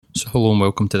So hello and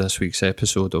welcome to this week's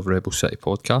episode of Rebel City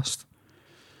Podcast.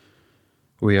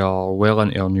 We are well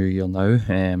into our new year now,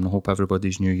 and I hope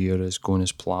everybody's new year is going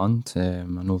as planned. I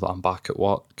know that I'm back at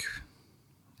work,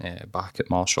 back at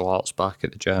martial arts, back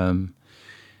at the gym,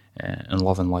 and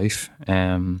loving life.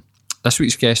 This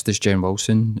week's guest is Jen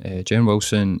Wilson. Jen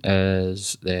Wilson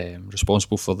is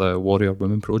responsible for the Warrior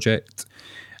Women Project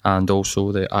and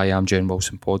also the I Am Jen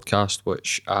Wilson podcast,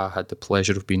 which I had the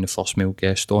pleasure of being the first male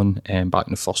guest on back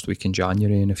in the first week in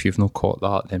January. And if you've not caught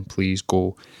that, then please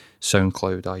go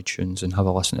SoundCloud, iTunes, and have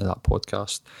a listen to that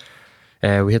podcast.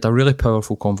 We had a really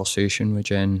powerful conversation with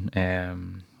Jen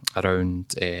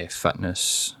around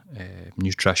fitness,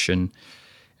 nutrition,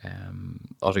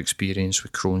 her experience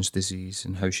with Crohn's disease,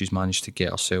 and how she's managed to get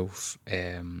herself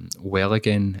well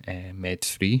again,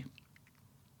 med-free.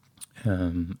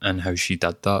 And how she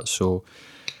did that. So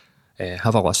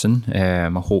have a listen.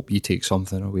 I hope you take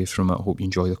something away from it. I hope you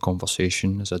enjoy the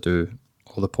conversation as I do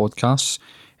all the podcasts.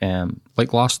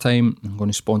 Like last time, I'm going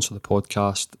to sponsor the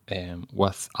podcast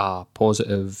with a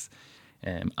positive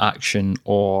action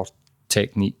or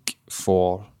technique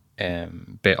for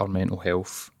better mental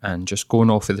health. And just going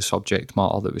off of the subject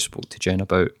matter that we spoke to Jen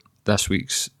about, this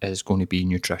week's is going to be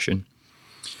nutrition.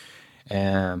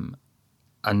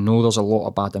 I know there's a lot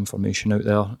of bad information out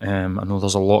there. I know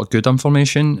there's a lot of good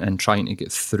information, and trying to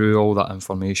get through all that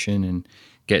information and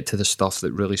get to the stuff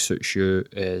that really suits you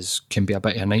can be a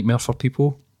bit of a nightmare for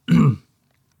people.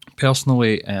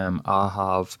 Personally, I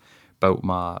have built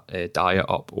my diet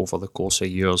up over the course of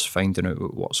years, finding out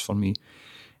what works for me.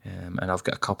 And I've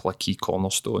got a couple of key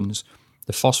cornerstones.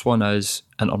 The first one is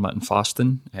intermittent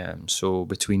fasting, so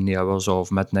between the hours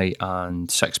of midnight and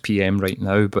 6 p.m. right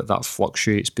now, but that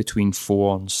fluctuates between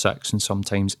 4 and 6 and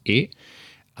sometimes 8.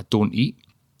 I don't eat,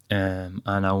 and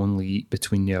I only eat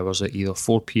between the hours of either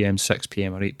 4 p.m., 6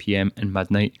 p.m. or 8 p.m. and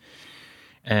midnight.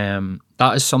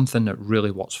 That is something that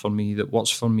really works for me. That works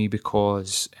for me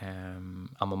because I'm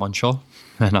a muncher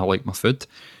and I like my food.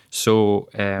 So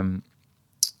it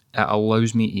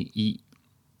allows me to eat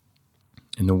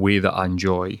in the way that I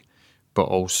enjoy, but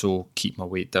also keep my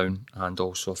weight down, and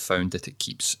also found that it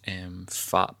keeps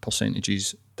fat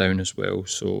percentages down as well.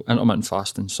 So intermittent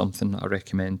fasting is something that I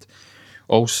recommend.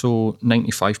 Also,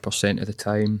 95% of the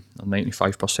time, or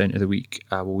 95% of the week,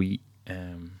 I will eat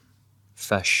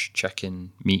fish,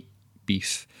 chicken, meat,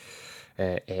 beef,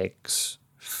 eggs,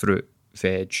 fruit,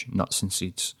 veg, nuts and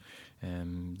seeds.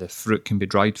 The fruit can be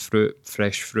dried fruit,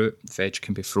 fresh fruit, veg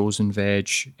can be frozen veg,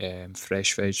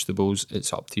 fresh vegetables.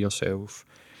 It's up to yourself.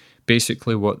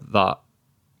 Basically, what that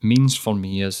means for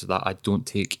me is that I don't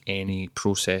take any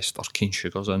processed or cane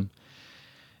sugars in.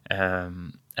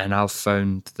 And I've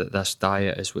found that this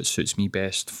diet is what suits me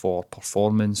best for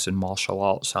performance in martial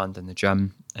arts and in the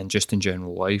gym, and just in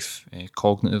general life.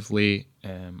 Cognitively,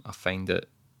 I find it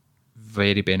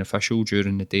very beneficial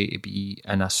during the day to be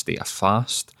in a state of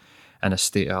fast, in a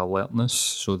state of alertness,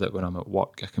 so that when I'm at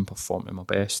work I can perform to my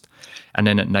best. And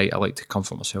then at night I like to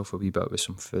comfort myself a wee bit with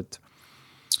some food.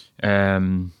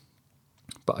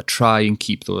 But I try and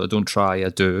keep those,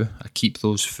 I keep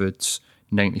those foods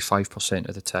 95%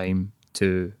 of the time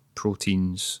to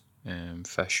proteins,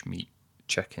 fish, meat,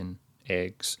 chicken,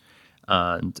 eggs,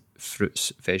 and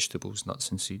fruits, vegetables,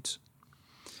 nuts and seeds.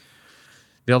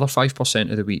 The other 5%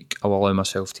 of the week, I'll allow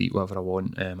myself to eat whatever I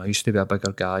want. I used to be a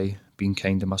bigger guy, being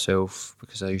kind to myself,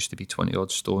 because I used to be 20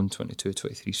 odd stone, 22,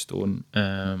 23 stone,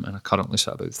 and I currently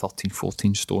sit about 13,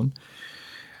 14 stone.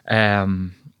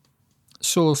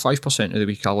 So 5% of the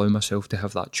week, I allow myself to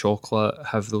have that chocolate,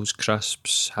 have those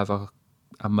crisps, have a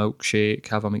milkshake,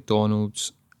 have a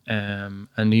McDonald's. And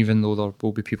even though there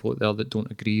will be people out there that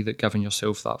don't agree that giving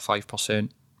yourself that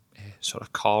 5% sort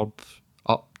of carb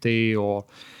up day or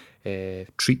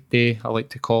treat day, I like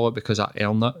to call it, because I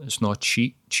earn it. It's not a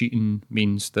cheat. Cheating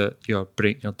means that you're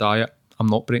breaking your diet. I'm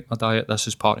not breaking my diet. This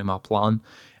is part of my plan,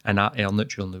 and I earn it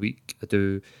during the week. I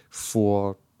do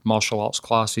 4 martial arts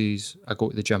classes. I go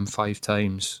to the gym 5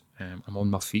 times. I'm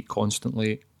on my feet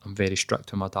constantly. I'm very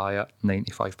strict on my diet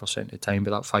 95% of the time,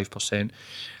 but that 5%,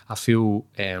 I feel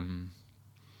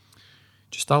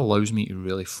just allows me to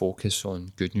really focus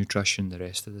on good nutrition the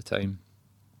rest of the time.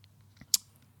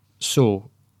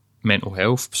 So, mental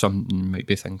health. Some might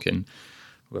be thinking,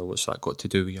 well, what's that got to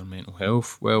do with your mental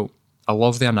health? Well, I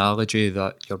love the analogy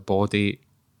that your body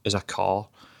is a car,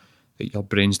 that your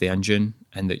brain's the engine,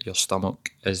 and that your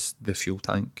stomach is the fuel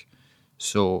tank.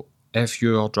 So if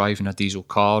you're driving a diesel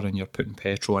car and you're putting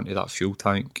petrol into that fuel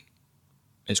tank,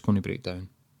 it's going to break down.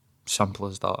 Simple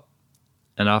as that.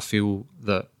 And I feel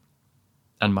that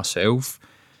in myself,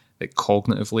 that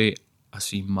cognitively, I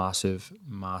see massive,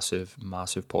 massive,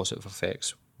 massive positive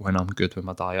effects when I'm good with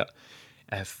my diet.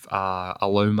 If I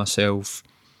allow myself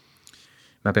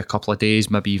maybe a couple of days,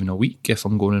 maybe even a week, if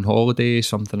I'm going on holiday,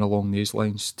 something along these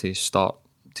lines, to start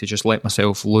to just let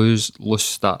myself loose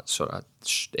that sort of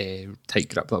tight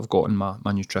grip that I've got in my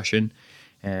nutrition,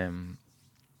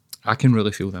 I can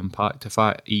really feel the impact. If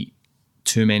I eat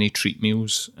too many treat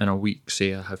meals in a week,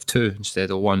 say I have 2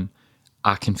 instead of 1,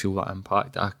 I can feel that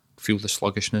impact. I feel the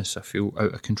sluggishness, I feel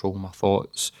out of control of my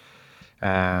thoughts.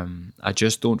 I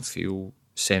just don't feel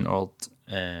centred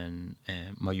in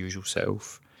my usual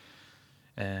self.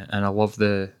 And I love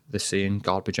the saying,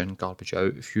 garbage in, garbage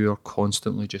out. If you're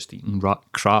constantly just eating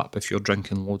crap, if you're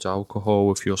drinking loads of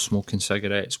alcohol, if you're smoking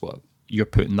cigarettes, what you're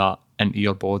putting that into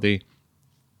your body,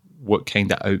 what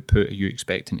kind of output are you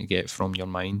expecting to get from your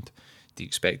mind? Do you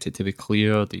expect it to be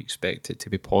clear? Do you expect it to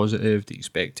be positive? Do you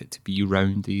expect it to be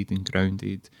rounded and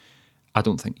grounded? I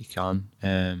don't think you can.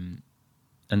 And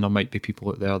there might be people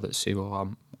out there that say,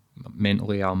 well,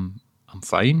 I'm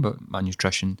fine, but my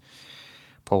nutrition,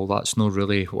 Paul, that's not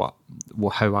really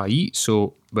how I eat.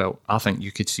 So, well, I think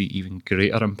you could see even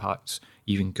greater impacts,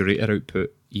 even greater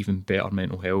output, even better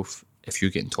mental health if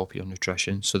you're getting top of your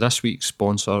nutrition. So this week's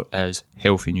sponsor is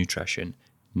Healthy Nutrition,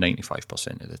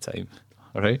 95% of the time.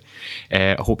 All right.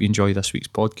 I hope you enjoy this week's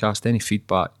podcast. Any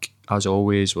feedback, as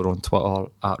always, we're on Twitter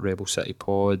at Rebel City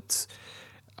Pod,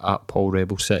 at Paul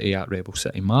Rebel City, at Rebel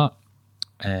City Matt.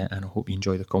 And I hope you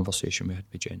enjoy the conversation we had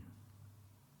with Jen.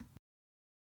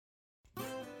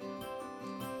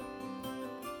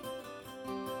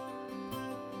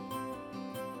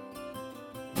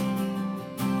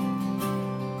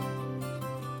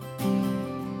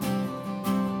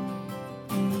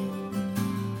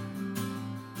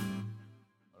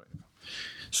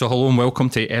 So hello and welcome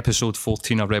to episode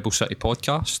 14 of Rebel City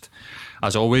Podcast.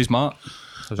 As always, Matt,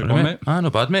 how's it going, mate?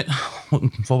 Not bad, mate.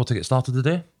 Looking forward to get started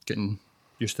today. Getting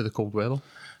used to the cold weather?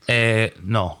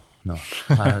 No.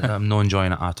 I'm not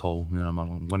enjoying it at all. You know,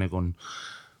 I'm going to go and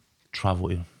travel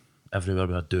to everywhere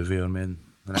with a duvet on me in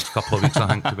the next couple of weeks, I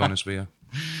think, to be honest with you.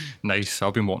 Nice.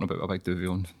 I've been wanting about a big duvet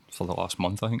on for the last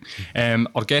month, I think.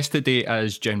 Our guest today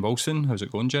is Jen Wilson. How's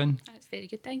it going, Jen? That's very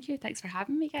good, thank you. Thanks for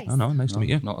having me, guys. Oh, no, nice to meet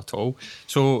you. Not at all.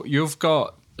 So you've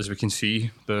got, as we can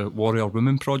see, the Warrior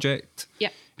Woman Project.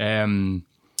 Yep.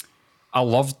 I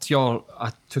loved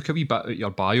I took a wee bit out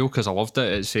your bio because I loved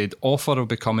it. It said, author of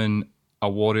becoming a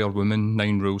warrior woman,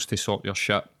 9 rules to sort your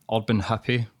shit, urban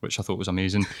hippie, which I thought was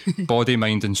amazing, body,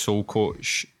 mind and soul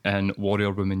coach, and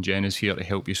warrior woman Jen is here to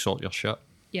help you sort your shit.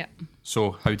 Yeah.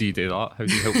 So how do you do that? How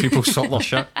do you help people sort their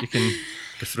shit? You can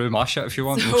go through my shit if you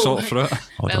want. We'll sort through it.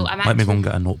 Let me go and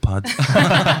get a notepad.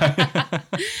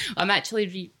 I'm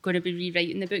actually going to be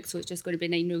rewriting the book, so it's just going to be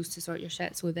 9 rules to sort your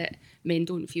shit, so that men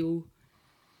don't feel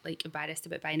like embarrassed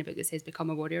about buying a book that says "Become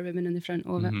a Warrior Woman" on the front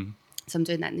of it. So I'm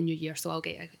doing that in the new year, so I'll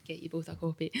get you both a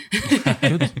copy.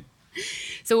 Good.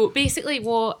 So basically,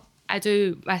 what I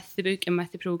do with the book and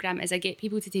with the programme is I get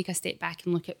people to take a step back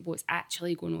and look at what's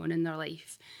actually going on in their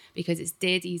life, because it's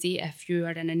dead easy if you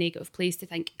are in a negative place to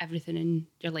think everything in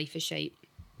your life is shite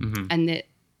and that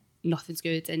nothing's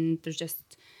good, and there's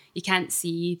just, you can't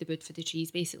see the wood for the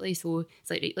trees basically. So it's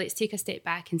like, right, let's take a step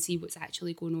back and see what's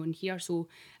actually going on here. So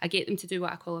I get them to do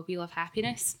what I call a wheel of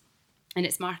happiness, and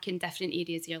it's marking different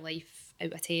areas of your life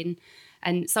out of 10,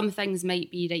 and some things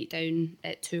might be right down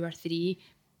at 2 or 3,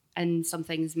 and some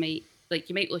things might, like,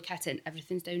 you might look at it and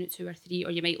everything's down at 2 or 3,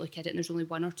 or you might look at it and there's only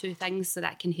 1 or 2 things, so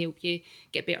that can help you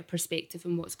get better perspective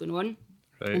on what's going on.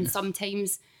 Right. And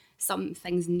sometimes some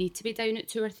things need to be down at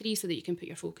 2 or 3 so that you can put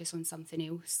your focus on something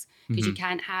else, because you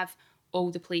can't have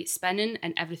all the plates spinning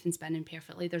and everything spinning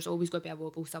perfectly. There's always got to be a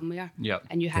wobble somewhere. Yep.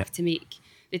 And you have to make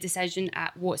the decision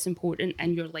at what's important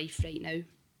in your life right now.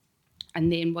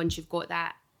 And then once you've got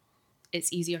that,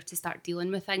 it's easier to start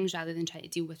dealing with things rather than trying to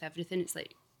deal with everything. It's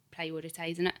like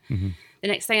prioritising it. The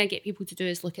next thing I get people to do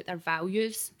is look at their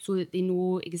values so that they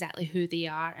know exactly who they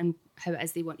are and how it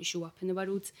is they want to show up in the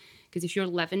world. Because if you're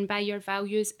living by your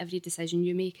values, every decision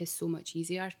you make is so much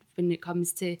easier. When it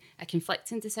comes to a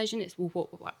conflicting decision, it's, well,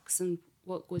 what works and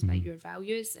what goes by your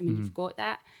values. And when you've got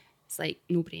that, it's like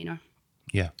no-brainer.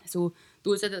 Yeah. So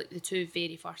those are the 2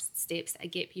 very first steps that I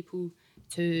get people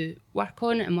to work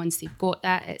on. And once they've got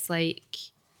that, it's like,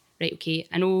 right, okay,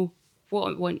 I know what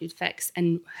I want you to fix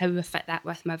and how I fit that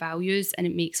with my values, and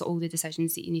it makes all the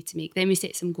decisions that you need to make. Then we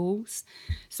set some goals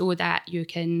so that you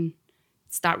can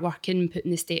start working,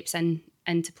 putting the steps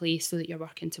into place so that you're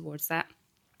working towards that.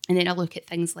 And then I look at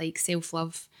things like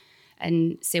self-love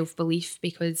and self-belief,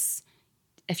 because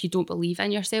if you don't believe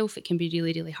in yourself, it can be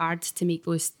really, really hard to make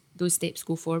those those steps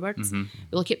go forwards. We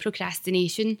look at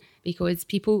procrastination, because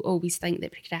people always think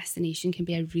that procrastination can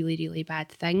be a really, really bad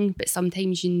thing, but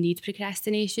sometimes you need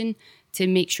procrastination to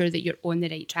make sure that you're on the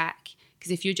right track.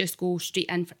 Because if you just go straight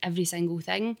in for every single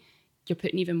thing, you're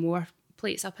putting even more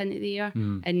plates up into the air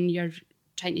and you're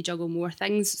trying to juggle more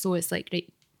things. So it's like,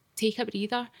 right, take a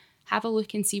breather, have a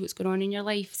look and see what's going on in your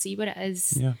life, see what it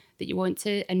is that you want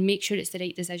to, and make sure it's the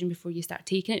right decision before you start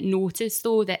taking it. Notice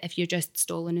though that if you're just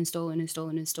stalling and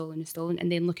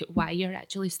then look at why you're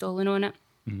actually stalling on it,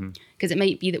 because it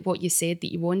might be that what you said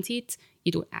that you wanted,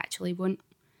 you don't actually want.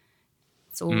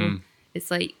 So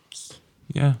it's like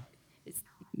it's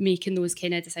making those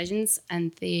kind of decisions.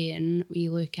 And then we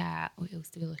look at, what else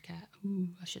do we look at? Ooh,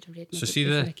 I should have read my So book see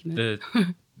before I came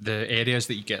out. the areas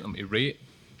that you get them to rate,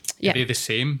 are they the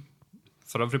same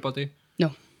for everybody?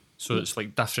 No. So it's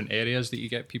like different areas that you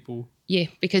get people. Yeah,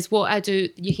 because what I do,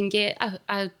 you can get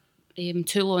a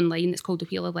tool online that's called the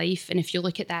Wheel of Life, and if you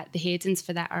look at that, the headings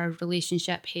for that are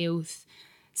relationship, health,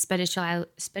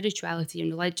 spirituality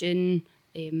and religion,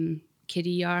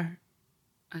 career.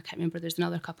 I can't remember, there's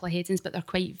another couple of headings, but they're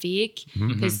quite vague,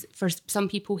 because for some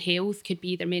people health could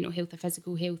be their mental health, their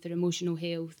physical health, their emotional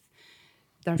health,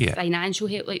 their financial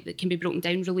health, like that can be broken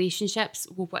down. Relationships,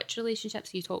 well, which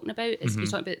relationships are you talking about? Is you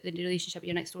talking about the relationship with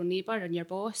your next door neighbour and your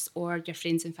boss, or your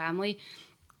friends and family?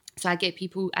 So I give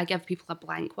people a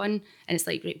blank one, and it's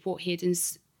like, right, what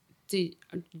headings do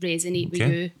resonate with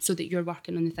you, so that you're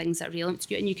working on the things that are relevant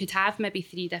to you. And you could have maybe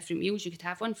 3 different wheels. You could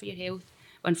have one for your health,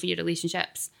 one for your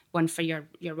relationships, one for your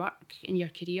work and your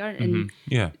career, and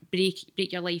break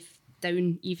your life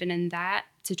down even in that,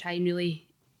 to try and really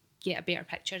get a better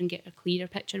picture and get a clearer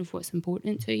picture of what's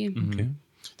important to you. Okay.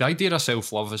 The idea of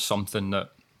self-love is something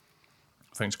that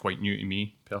I think is quite new to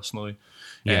me personally.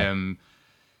 Yeah.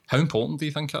 How important do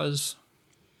you think it is?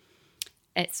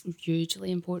 It's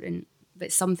hugely important,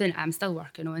 but something I'm still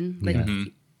working on. Like,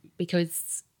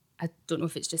 because I don't know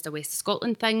if it's just a West of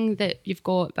Scotland thing that you've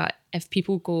got, but if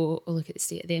people go, oh, look at the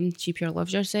state of them, she pure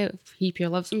loves herself, he pure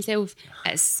loves himself,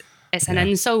 it's an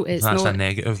insult. It's That's not a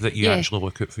negative that you actually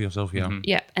look out for yourself.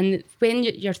 Yeah, and when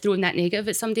you're throwing that negative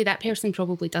at somebody, that person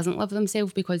probably doesn't love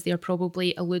themselves, because they're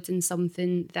probably eluding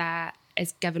something that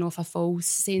is giving off a false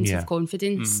sense of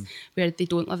confidence, where they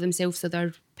don't love themselves, so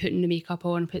they're putting the makeup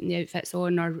on, putting the outfits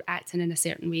on, or acting in a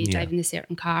certain way, driving a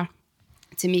certain car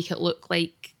to make it look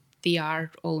like they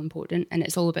are all important, and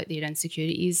it's all about their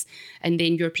insecurities, and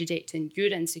then you're projecting your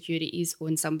insecurities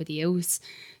on somebody else.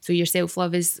 So your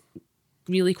self-love is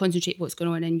really concentrate what's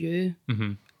going on in you,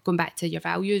 going back to your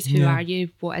values. Who are you?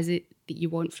 What is it that you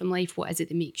want from life? What is it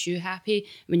that makes you happy?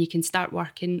 When you can start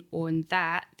working on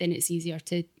that, then it's easier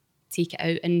to take it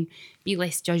out and be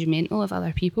less judgmental of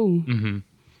other people.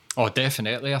 Oh,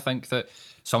 definitely. I think that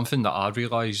something that I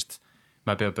realised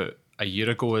maybe about a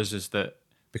year ago is that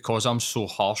because I'm so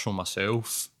harsh on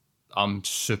myself, I'm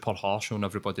super harsh on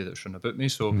everybody that's around about me.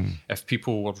 So if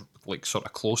people were like sort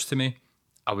of close to me,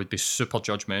 I would be super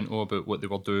judgmental about what they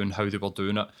were doing, how they were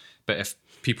doing it. But if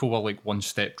people were like one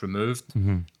step removed,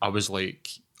 I was like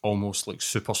almost like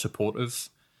super supportive.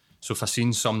 So if I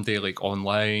seen somebody like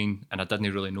online and I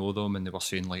didn't really know them and they were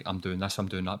saying like, I'm doing this, I'm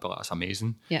doing that, but like, that's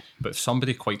amazing. Yeah. But if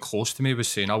somebody quite close to me was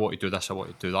saying, I want to do this, I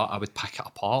want to do that, I would pick it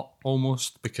apart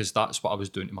almost, because that's what I was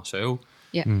doing to myself.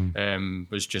 Yeah.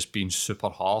 Was just being super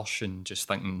harsh and just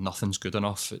thinking nothing's good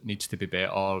enough, it needs to be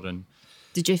better. And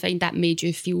did you find that made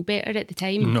you feel better at the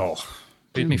time? no,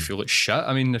 made me feel like shit.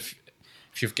 I mean, if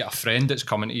you've got a friend that's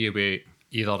coming to you with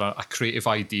either a creative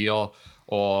idea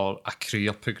or a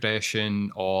career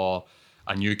progression or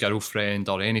a new girlfriend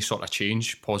or any sort of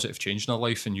change, positive change in their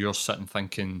life, and you're sitting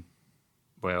thinking,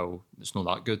 well, it's not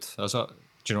that good, is it?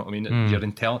 Do you know what I mean?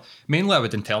 You're mainly I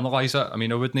would internalise it. I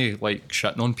mean, I wouldn't like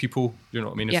shitting on people, you know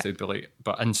what I mean? If they'd be like,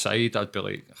 but inside I'd be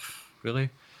like, really?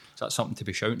 Is that something to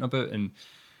be shouting about? And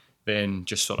then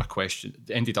just sort of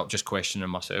ended up just questioning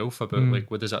myself about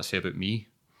like, what does that say about me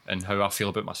and how I feel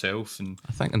about myself? And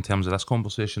I think in terms of this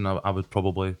conversation, I would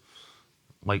probably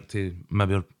like to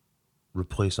maybe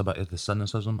replace a bit of the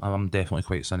cynicism. I'm definitely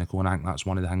quite cynical, and I think that's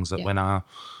one of the things that when I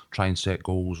try and set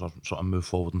goals or sort of move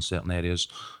forward in certain areas,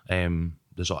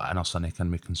 the sort of inner cynic in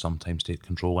me can sometimes take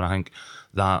control. And I think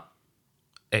that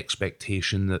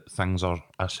expectation that things are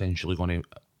essentially going to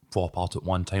fall apart at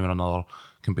one time or another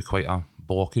can be quite a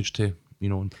blockage to, you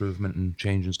know, improvement and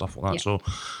change and stuff like that. So,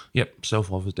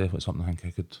 self-love is definitely something I think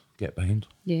I could get behind.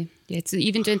 Yeah. So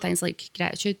even doing things like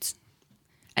gratitude,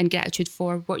 and gratitude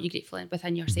for what you're grateful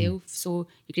within yourself. So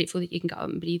you're grateful that you can get up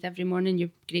and breathe every morning. You're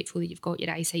grateful that you've got your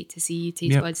eyesight to see,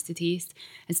 taste buds to taste,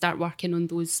 and start working on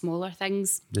those smaller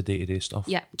things. The day-to-day stuff.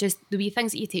 Yeah, just the wee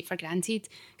things that you take for granted,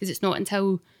 because it's not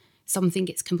until something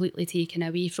gets completely taken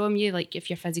away from you, like if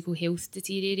your physical health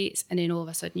deteriorates and then all of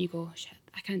a sudden you go, shit,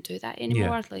 I can't do that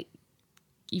anymore. Like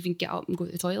even get up and go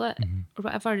to the toilet or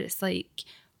whatever. It's like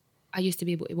I used to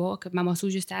be able to walk. My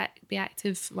muscles used to be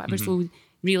active, whatever. So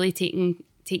really taking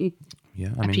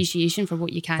appreciation for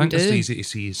what you can do. I think it's easy to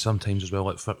see sometimes as well,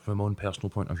 like from my own personal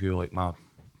point of view, like my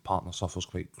partner suffers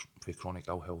quite with chronic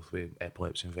ill health with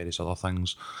epilepsy and various other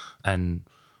things. And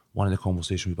one of the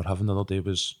conversations we were having the other day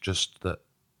was just that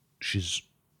she's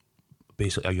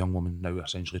basically a young woman now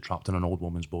essentially trapped in an old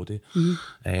woman's body.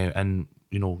 And,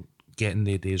 you know, getting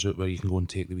the days out where you can go and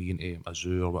take the wee into a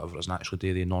zoo or whatever it is and actually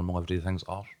do the normal everyday things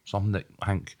are something that I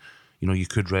think, you know, you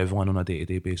could revel in on a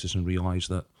day-to-day basis and realise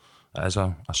that it is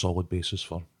a solid basis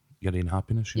for your own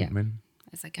happiness, you know what I mean?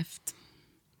 It's a gift.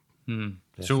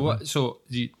 So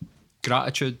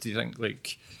gratitude, do you think,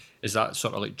 like, is that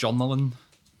sort of like journaling?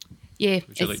 Yeah,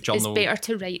 it's better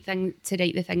to write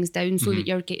the things down so that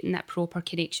you're getting that proper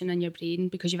connection in your brain,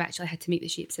 because you've actually had to make the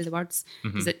shapes of the words.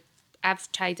 Because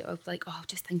I've tried it of like, oh,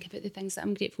 just think about the things that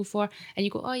I'm grateful for, and you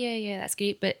go, oh yeah, that's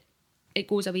great, but it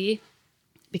goes away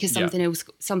because something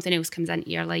else comes into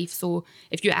your life. So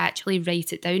if you actually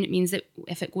write it down, it means that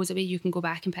if it goes away, you can go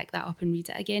back and pick that up and read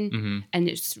it again, and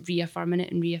it's reaffirming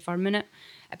it.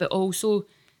 But also,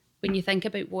 when you think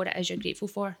about what it is you're grateful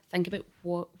for, think about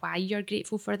why you're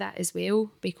grateful for that as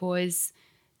well, because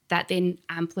that then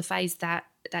amplifies that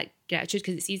gratitude.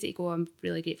 Because it's easy to go, I'm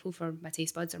really grateful for my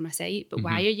taste buds or my sight, but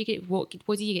why are you what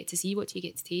do you get to see? What do you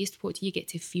get to taste? What do you get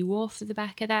to feel off the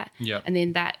back of that? And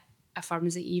then that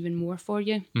affirms it even more for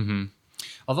you.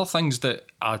 Other things that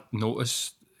I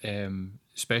noticed,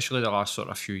 especially the last sort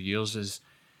of few years, is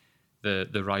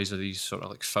the rise of these sort of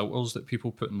like filters that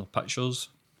people put in their pictures.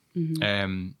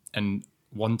 And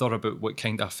wonder about what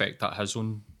kind of effect that has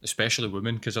on especially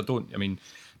women, because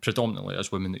predominantly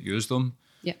it's women that use them.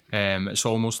 It's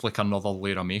almost like another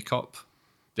layer of makeup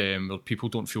where people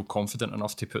don't feel confident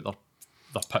enough to put their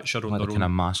picture on like their the own. kind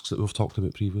of masks that we've talked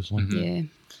about previously.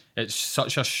 It's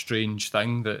such a strange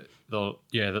thing that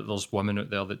there's women out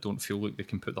there that don't feel like they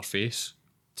can put their face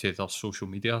to their social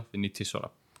media. They need to sort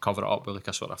of cover it up with like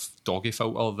a sort of doggy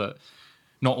filter that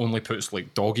not only puts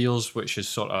like dog ears, which is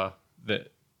sort of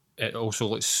that it also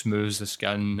like smooths the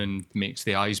skin and makes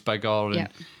the eyes bigger, and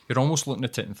you're almost looking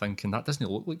at it and thinking that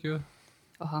doesn't look like you.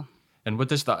 And what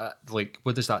does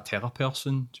that tell a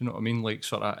person? Do you know what I mean? Like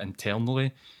sort of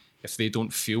internally, if they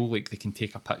don't feel like they can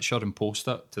take a picture and post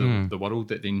it to the world,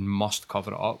 that they must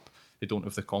cover it up. They don't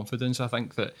have the confidence. I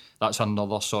think that's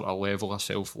another sort of level of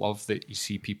self-love that you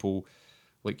see people,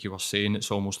 like you were saying,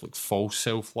 it's almost like false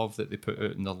self-love that they put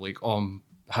out, and they're like, oh, I'm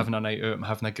having a night out, I'm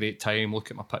having a great time, look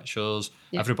at my pictures,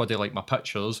 everybody like my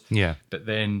pictures. But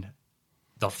then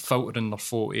they're filtering their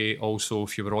photo also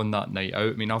if you were on that night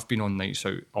out. I mean, I've been on nights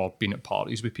out or been at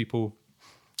parties with people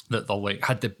that they're like,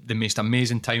 had the most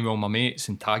amazing time with all my mates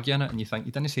and tag you in it, and you think,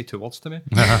 you didn't say 2 words to me.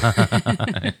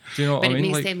 Do you know what I mean? But it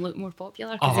makes them look more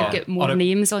popular because they've got more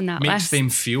names on that list. Makes them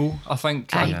feel, I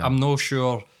think. I'm not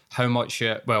sure how much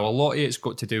a lot of it's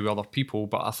got to do with other people,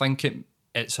 but I think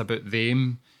it's about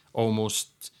them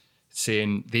almost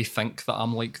saying they think that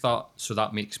I'm like that, so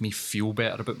that makes me feel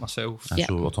better about myself. So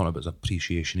what we're talking about is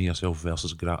appreciation of yourself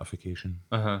versus gratification.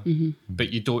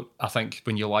 But you don't, I think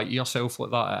when you lie to yourself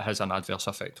like that, it has an adverse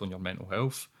effect on your mental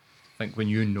health. I think when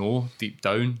you know deep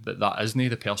down that isn't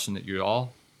the person that you are,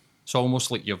 it's almost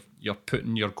like you're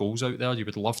putting your goals out there. You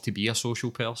would love to be a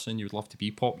social person, you would love to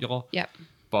be popular,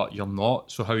 but you're not.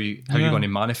 So how are you going to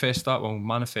manifest that? Well,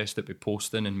 manifest it by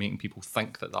posting and making people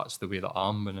think that that's the way that I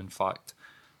am, when in fact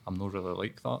I'm not really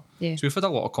like that. So we've had a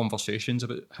lot of conversations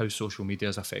about how social media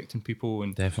is affecting people,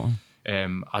 and definitely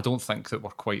I don't think that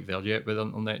we're quite there yet with the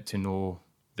internet to know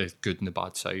the good and the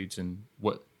bad sides and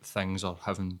what things are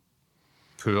having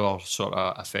poor sort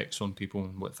of effects on people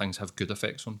and what things have good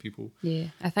effects on people.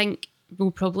 I think we'll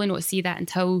probably not see that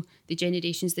until the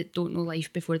generations that don't know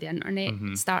life before the internet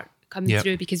start coming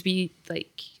through, because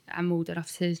I'm old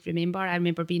enough to remember. I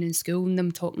remember being in school and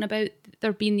them talking about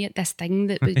there being this thing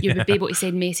that you would be able to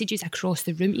send messages across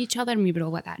the room to each other, and we were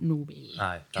all like, that, no way.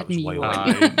 That was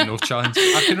wild. No chance.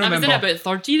 I can remember. I was in about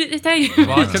third year at the time.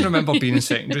 Well, I can remember being in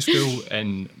secondary school,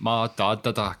 and my dad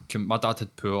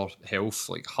had poor health,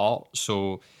 like heart,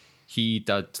 so he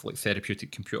did like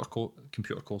therapeutic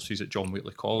computer courses at John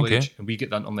Whately College, and we get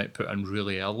the internet put in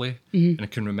really early. And I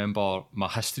can remember my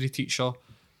history teacher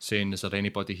saying, is there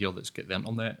anybody here that's got the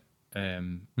internet?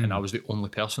 And I was the only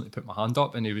person to put my hand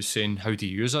up, and he was saying, how do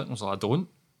you use it? And I was like, I don't,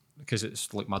 because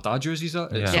it's like my dad uses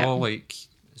it. It's all like,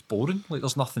 it's boring, like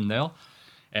there's nothing there.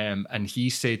 And he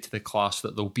said to the class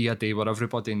that there'll be a day where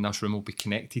everybody in this room will be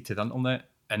connected to the internet,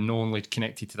 and no only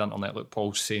connected to the internet, like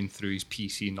Paul's saying, through his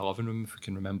PC in the living room, if we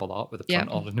can remember that, with the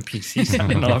printer and the PC sitting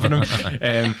in the living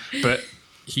room. But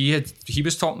he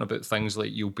was talking about things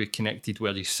like you'll be connected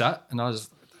where you sit, and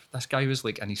this guy was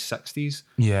like in his 60s.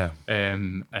 Yeah.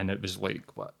 And it was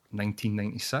like, what,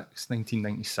 1996,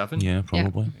 1997? Yeah,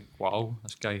 probably. Like, wow,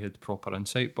 this guy had proper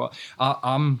insight. But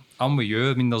I'm with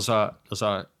you. I mean, there's a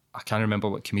I can't remember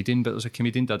what comedian, but there's a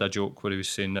comedian did a joke where he was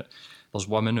saying that there's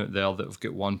women out there that have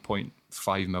got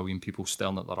 1.5 million people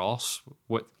staring at their arse.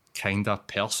 What kind of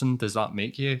person does that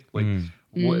make you? Like,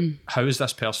 how is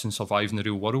this person surviving the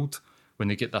real world when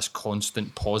they get this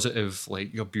constant positive,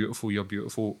 like, you're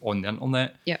beautiful on the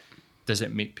internet? Yep. Does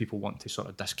it make people want to sort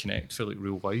of disconnect for like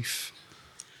real life?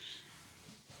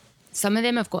 Some of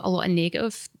them have got a lot of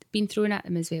negative being thrown at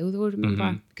them as well, though,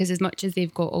 remember? Because as much as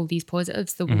they've got all these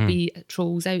positives, there will be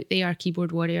trolls out there,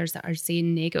 keyboard warriors that are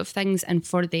saying negative things, and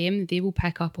for them, they will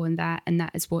pick up on that, and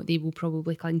that is what they will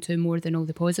probably cling to more than all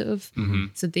the positive.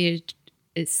 So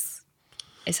it's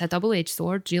a double-edged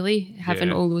sword, really,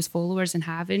 having all those followers and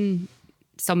having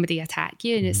somebody attack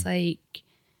you, and it's like,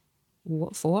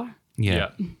 what for?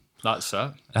 Yeah. That's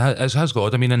it. It has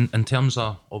got. I mean, in terms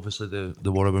of obviously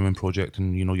the Warrior Women project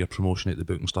and your promotion at the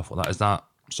book and stuff like that, is that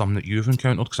something that you've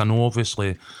encountered? Because I know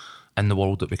obviously in the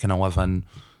world that we kind of live in,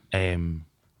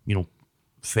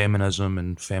 feminism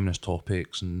and feminist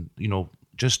topics and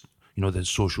just the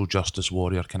social justice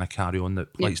warrior kind of carry on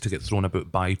that likes to get thrown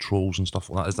about by trolls and stuff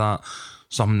like that. Is that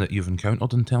something that you've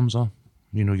encountered in terms of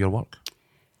your work?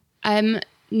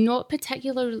 Not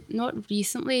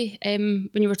recently. When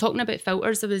you were talking about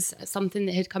filters, there was something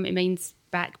that had come to mind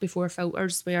back before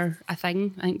filters were a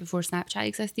thing, I think before Snapchat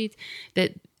existed,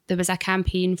 that there was a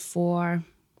campaign for,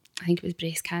 I think it was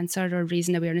breast cancer or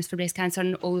raising awareness for breast cancer,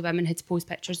 and all the women had to post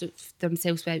pictures of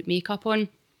themselves without makeup on.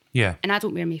 Yeah. And I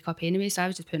don't wear makeup anyway, so I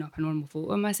was just putting up a normal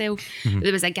photo of myself. But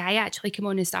there was a guy actually come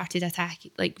on and started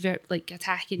attacking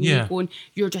me, going,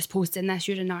 "You're just posting this,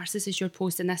 you're a narcissist, you're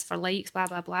posting this for likes, blah,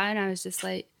 blah, blah." And I was just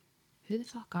like, who the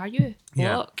fuck are you?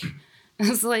 Look. I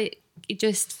was like,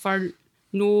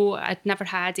 I'd never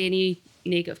had any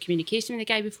negative communication with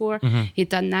the guy before. He'd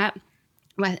done that.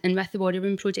 With the Warrior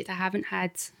Women project, I haven't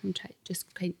had, I'm trying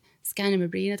just kind of scanning my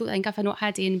brain, I don't think I've not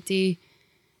had anybody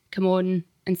come on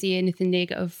and say anything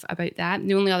negative about that.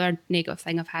 The only other negative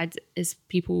thing I've had is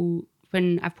people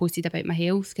when I've posted about my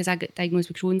health, because I got diagnosed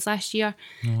with Crohn's last year,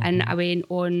 and I went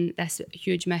on this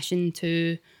huge mission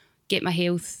to get my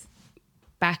health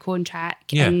back on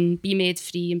track and be med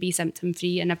free and be symptom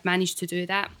free, and I've managed to do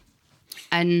that.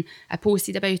 And I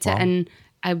posted about it, and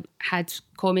I had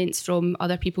comments from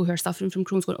other people who are suffering from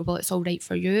Crohn's going, "Oh, well, it's all right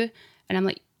for you." And I'm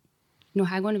like, no,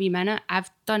 hang on a wee minute.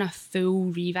 I've done a full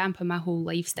revamp of my whole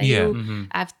lifestyle. Yeah.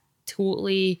 I've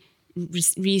totally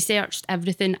researched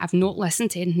everything. I've not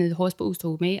listened to anything the hospitals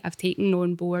told me. I've taken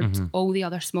on board all the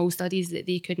other small studies that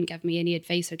they couldn't give me any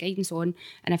advice or guidance on,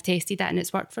 and I've tested that and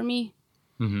it's worked for me.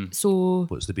 So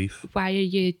what's the beef? Why are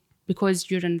you? Because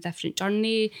you're on a different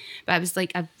journey. But I was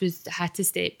like, had to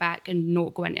step back and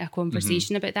not go into a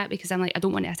conversation about that, because I'm like, I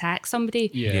don't want to attack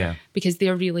somebody because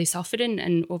they're really suffering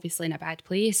and obviously in a bad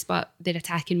place, but they're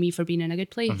attacking me for being in a good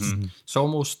place. It's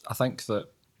almost, I think that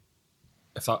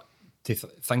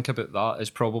think about that is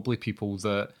probably people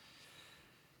that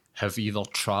have either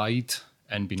tried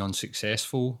and been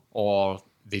unsuccessful, or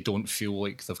they don't feel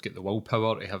like they've got the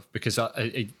willpower to have, because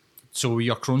so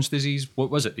your Crohn's disease, what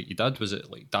was it that you did? Was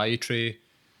it like dietary?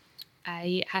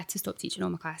 I had to stop teaching all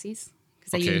my classes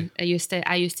because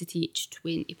I used to teach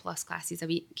 20 plus classes a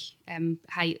week.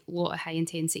 Lot of high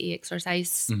intensity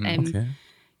exercise.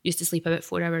 Used to sleep about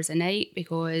 4 hours a night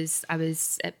because I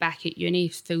was back at uni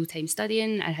full time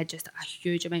studying. I had just a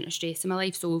huge amount of stress in my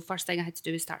life. So first thing I had to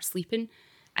do was start sleeping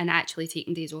and actually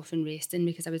taking days off and resting,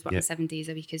 because I was working 7 days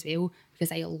a week as well,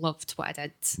 because I loved what I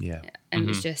did. And it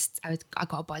was just, I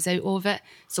got a buzz out of it.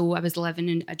 So I was living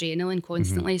in adrenaline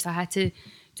constantly. So I had to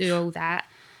do all that.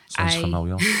 Sounds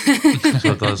familiar.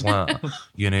 So it does,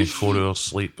 like, 4 hours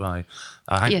sleep. I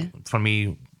think for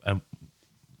me,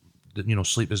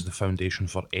 sleep is the foundation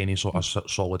for any sort of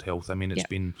solid health. I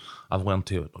mean, I've learned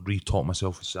to re-taught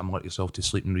myself, similar to yourself, to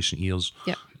sleep in recent years.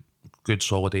 Good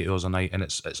solid 8 hours a night, and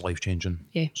it's life changing.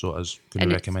 So I was going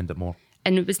to recommend it more.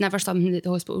 And it was never something that the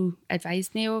hospital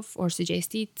advised me of or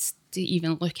suggested to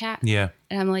even look at. And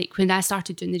I'm like, when I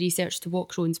started doing the research to what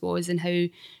Crohn's was and how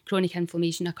chronic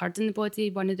inflammation occurred in the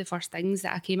body, one of the first things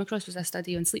that I came across was a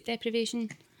study on sleep deprivation.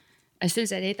 As soon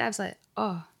as I read that, I was like,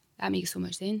 oh, that makes so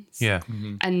much sense.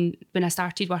 And when I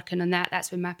started working on that, that's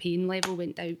when my pain level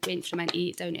went from an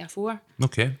 8 down to a 4.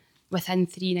 Within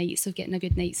 3 nights of getting a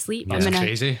good night's sleep. That's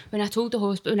crazy. When I told the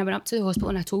hospital, when I went up to the hospital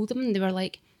and I told them, they were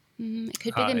like, It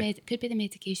could be could be the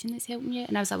medication that's helping you.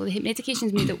 And I was like, well, the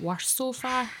medication's made it worse so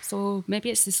far, so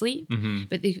maybe it's the sleep.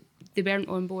 But they weren't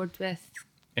on board with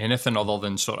anything other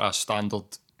than sort of standard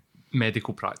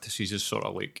medical practices. Is sort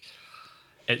of like,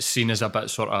 it's seen as a bit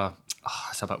sort of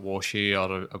it's a bit washy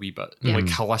or a wee bit like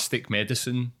holistic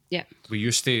medicine. Yeah. We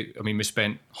used to, I mean, we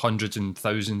spent hundreds and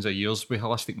thousands of years with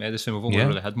holistic medicine. We've only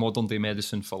really had modern day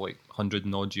medicine for like 100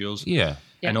 and odd years. Yeah.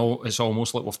 And it's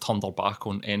almost like we've turned our back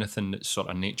on anything that's sort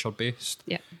of nature based.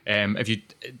 Yeah.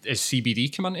 Has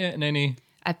CBD come into it in any?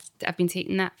 I've been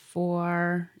taking that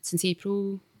since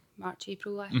March,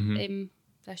 April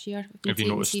this year. I've been Have you taking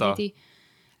noticed CBD.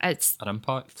 It's an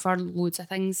impact? For loads of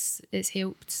things. It's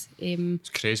helped. It's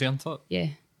crazy, isn't it? Yeah.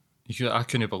 I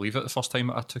couldn't believe it the first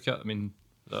time I took it. I mean,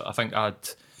 I think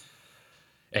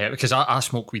because I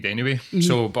smoke weed anyway.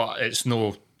 So, but there's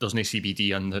no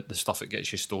CBD in the stuff that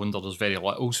gets you stoned, or there's very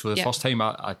little. So the first time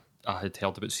I had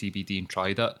heard about CBD and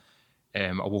tried it,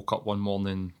 I woke up one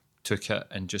morning, took it,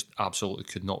 and just absolutely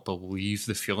could not believe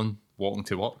the feeling walking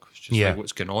to work. It's just like,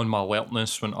 what's going on? My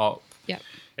alertness went up. Yeah.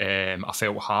 I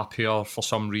felt happier for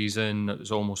some reason. It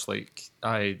was almost like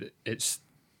it's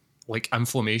like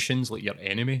inflammation's like your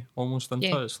enemy almost, isn't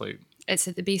it? It's like it's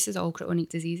at the basis of all chronic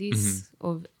diseases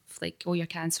of like all your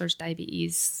cancers,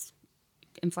 diabetes,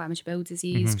 inflammatory bowel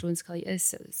disease, Crohn's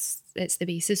colitis. It's the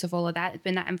basis of all of that.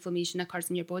 When that inflammation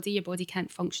occurs in your body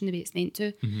can't function the way it's meant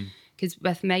to. Because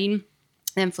with mine,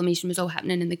 the inflammation was all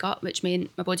happening in the gut, which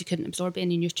meant my body couldn't absorb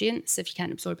any nutrients. If you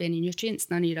can't absorb any nutrients,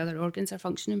 none of your other organs are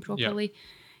functioning properly.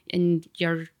 And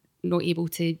you're not able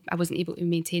to, I wasn't able to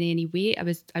maintain any weight.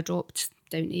 I dropped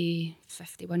down to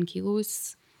 51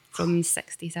 kilos from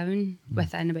 67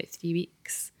 within about 3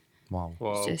 weeks. Wow.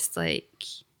 It's just like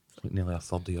nearly a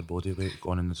third of your body weight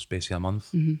gone in the space of a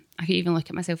month. I could even look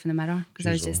at myself in the mirror because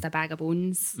I was just a bag of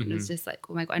bones. It was just like,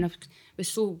 oh my God. And I was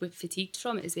so fatigued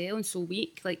from it as well and so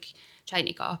weak, like trying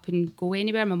to get up and go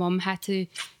anywhere. My mum had to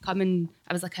come and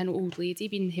I was like an old lady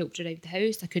being helped around the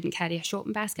house. I couldn't carry a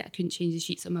shopping basket. I couldn't change the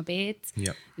sheets on my bed.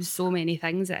 There's so many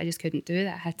things that I just couldn't do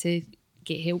that I had to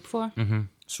get help for.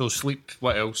 So sleep,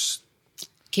 what else?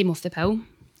 Came off the pill.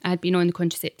 I had been on the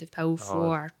contraceptive pill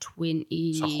for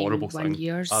 21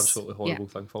 years. Absolutely horrible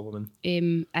thing for women.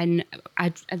 And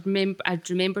I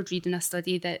remembered reading a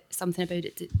study that something about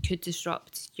it could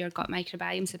disrupt your gut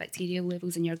microbiome, so bacterial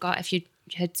levels in your gut if you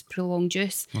had prolonged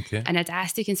use. And I'd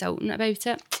asked a consultant about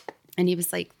it. And he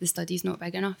was like, the study's not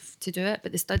big enough to do it.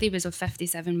 But the study was of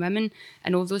 57 women.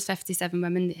 And of those 57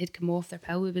 women that had come off their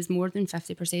pill, it was more than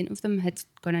 50% of them had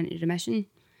gone into remission.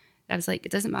 I was like,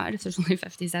 it doesn't matter if there's only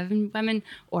 57 women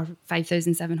or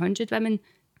 5,700 women.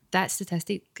 That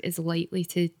statistic is likely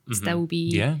to still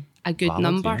be a good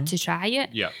number to try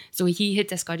it. So he had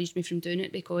discouraged me from doing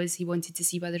it because he wanted to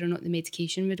see whether or not the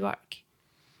medication would work.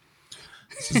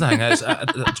 This is the thing,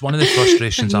 it's one of the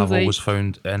frustrations I've always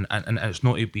found, and it's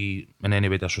not to be in any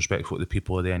way disrespectful to the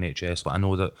people of the NHS, but I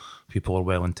know that people are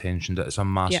well intentioned, that it's a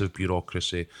massive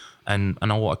bureaucracy, and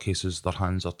in a lot of cases their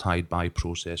hands are tied by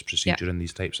process, procedure, and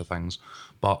these types of things.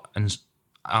 But in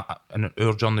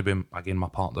our journey with, again, my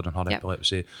partner and her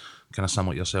epilepsy, kind of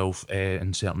similar to yourself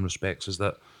in certain respects, is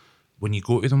that when you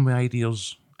go to them with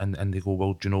ideas, and they go,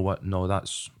 well, do you know what? No,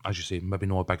 that's, as you say, maybe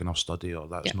not a big enough study, or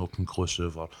that's not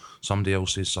conclusive, or somebody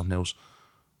else says something else.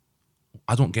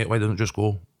 I don't get why they don't just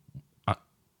go,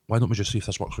 why don't we just see if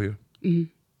this works for you?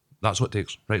 That's what it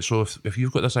takes, right? So if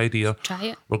you've got this idea, try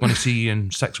it. We're going to see you in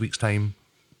 6 weeks' time.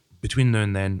 Between now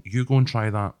and then, you go and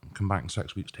try that, come back in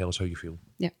 6 weeks, tell us how you feel.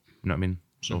 You know what I mean?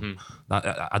 So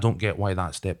that, I don't get why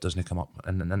that step doesn't come up.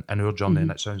 And in our journey, and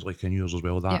it sounds like in yours as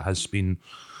well, that has been,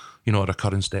 you know, a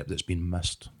recurring step that's been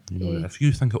missed. You know, if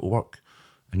you think it'll work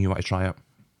and you want to try it,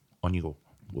 on you go.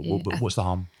 What's the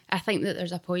harm? I think that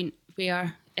there's a point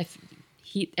where if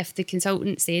the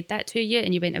consultant said that to you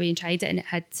and you went away and tried it and it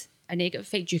had a negative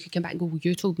effect, you could come back and go, well,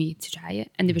 you told me to try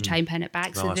it, and they would try and pin it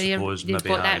back. Well, so they've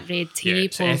got that red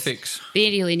tape of ethics.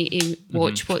 They really need to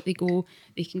watch what they go.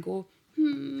 They can go,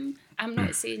 I'm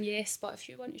not saying yes, but if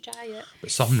you want to try it.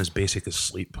 But something as basic as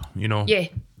sleep, you know?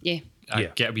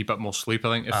 Get a wee bit more sleep,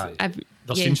 I think.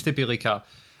 There seems to be like a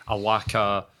lack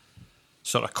of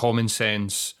sort of common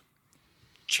sense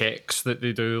checks that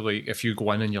they do. Like if you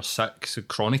go in and you're sick, so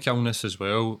chronic illness as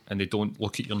well, and they don't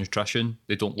look at your nutrition,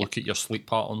 they don't look at your sleep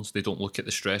patterns, they don't look at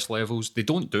the stress levels. They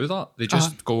don't do that. They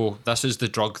just go, this is the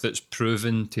drug that's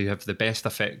proven to have the best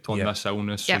effect on this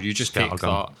illness, so you just take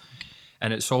that.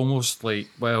 And it's almost like,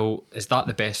 well, is that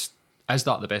the best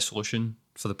solution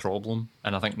for the problem?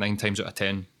 And I think 9 times out of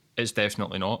 10, it's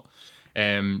definitely not.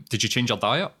 Did you change your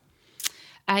diet?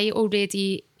 I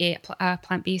already ate a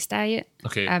plant-based diet.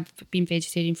 Okay. I've been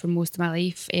vegetarian for most of my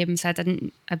life, so I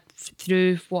didn't.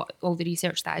 Through all the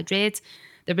research that I'd read,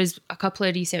 there was a couple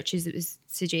of researches that was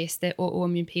suggest that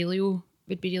autoimmune paleo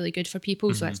would be really good for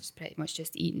people. So that's pretty much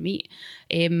just eating meat.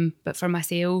 But for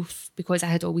myself, because I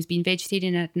had always been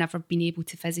vegetarian, I'd never been able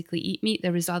to physically eat meat.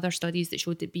 There was other studies that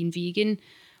showed that being vegan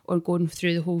or going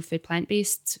through the whole food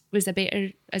plant-based was a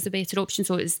better option.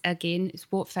 So it's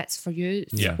what fits for you,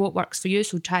 it's what works for you.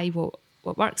 So try what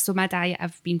works. So my diet,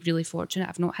 I've been really fortunate.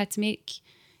 I've not had to make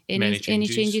any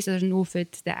changes. There's no food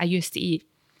that I used to eat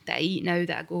that I eat now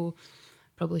that I go,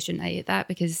 probably shouldn't I eat that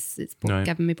because it's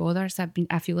giving me bother. So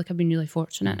I feel like I've been really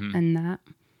fortunate in that.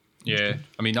 Yeah,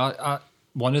 I mean, I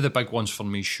one of the big ones for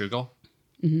me is sugar.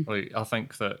 Like, I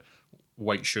think that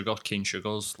white sugar, cane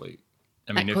sugars, like,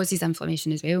 I mean, it causes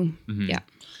inflammation as well. Yeah.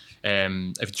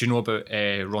 Do you know about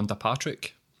Rhonda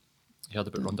Patrick? You heard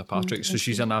about Rhonda Patrick? So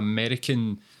she's an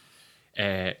American.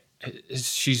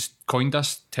 She's coined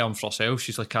this term for herself.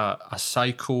 She's like a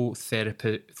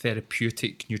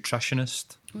psychotherapeutic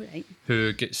nutritionist. Right.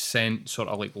 Who gets sent sort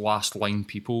of like last line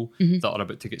people that are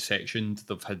about to get sectioned.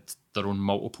 They've had their own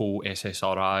multiple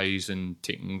SSRIs and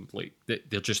taking, like,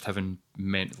 they're just having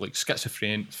like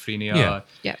schizophrenia,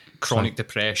 chronic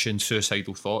depression,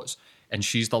 suicidal thoughts. And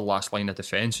she's the last line of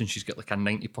defence, and she's got like a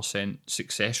 90%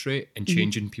 success rate in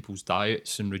changing people's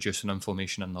diets and reducing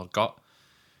inflammation in their gut.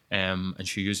 And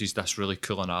she uses this really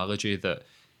cool analogy that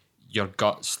your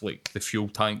gut's like the fuel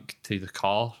tank to the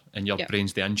car and your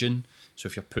brain's the engine. So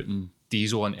if you're putting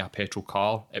diesel into a petrol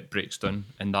car, it breaks down.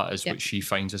 And that is what she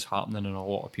finds is happening in a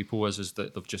lot of people is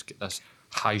that they've just got this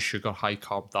high sugar, high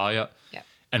carb diet. Yeah.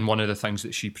 And one of the things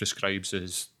that she prescribes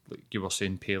is, like you were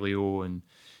saying, paleo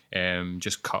and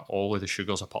just cut all of the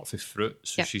sugars apart from fruit.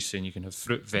 So she's saying you can have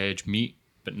fruit, veg, meat,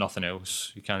 but nothing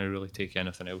else. You can't really take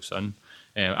anything else in.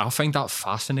 I find that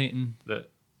fascinating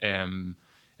that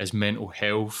as mental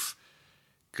health,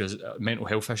 because mental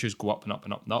health issues go up and up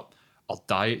and up and up. Our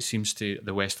diet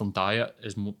the Western diet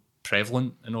is more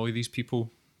prevalent in all of these people.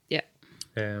 Yeah.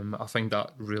 I find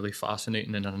that really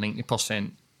fascinating, and a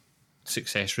 90%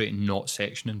 success rate in not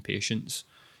sectioning patients.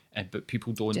 But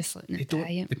people don't. Just looking at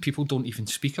diet. People don't even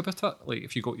speak about it. Like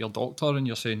if you go to your doctor and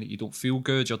you're saying that you don't feel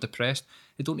good, you're depressed,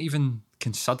 they don't even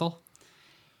consider.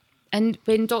 And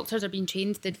when doctors are being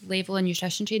trained, the level of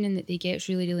nutrition training that they get is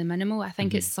really, really minimal. I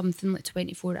think it's something like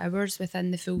 24 hours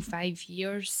within the full 5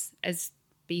 years is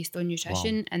based on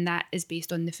nutrition, and that is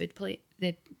based on the food plate,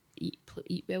 the Eat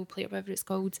Well plate, or whatever it's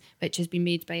called, which has been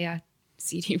made by a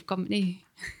cereal company.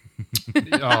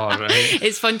 Oh, right.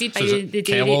 It's funded by the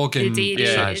dairy. Kellogg and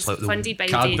It's like funded by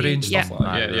the Cadbury dairy. and stuff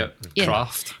like that. Yeah.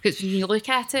 Kraft. Because when you look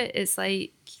at it, it's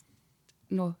like,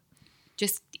 no,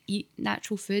 just eat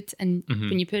natural food, and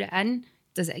when you put it in,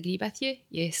 does it agree with you?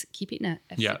 Yes, keep eating it.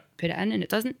 If you put it in and it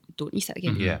doesn't, don't eat it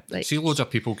again. Yeah. Like, see loads of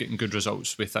people getting good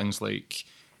results with things like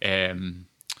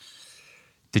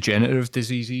degenerative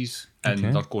diseases, and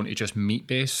they're going to just meat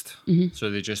based. So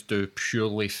they just do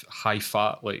purely high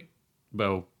fat, like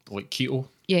keto.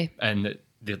 Yeah. And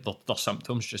their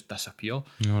symptoms just disappear.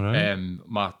 All right.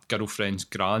 My girlfriend's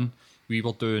gran, we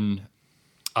were doing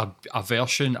a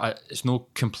version. It's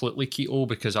not completely keto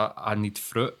because I need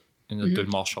fruit. And they're doing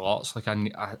martial arts. Like I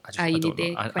need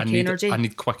energy. I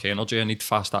need quick energy. I need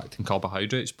fast acting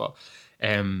carbohydrates. But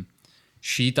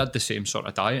she did the same sort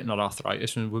of diet in her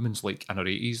arthritis. And women's like in her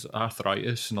 80s,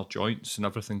 arthritis and her joints and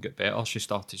everything get better. She's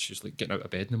like getting out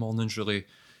of bed in the mornings really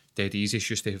dead easy.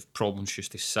 She used to have problems. She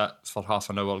used to sit for half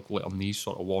an hour, let her knees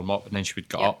sort of warm up, and then she would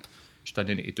get up. She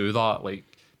didn't need to do that. Like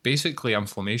basically,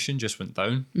 inflammation just went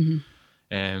down.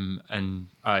 And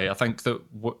I think that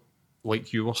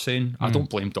like you were saying, I don't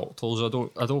blame doctors. I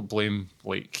don't blame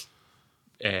like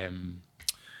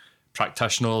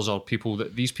practitioners or people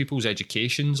that these people's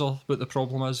educations are what the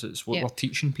problem is. It's what we're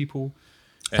teaching people.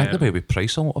 I think the way we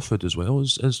price a lot of food as well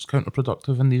is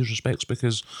counterproductive in these respects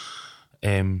because,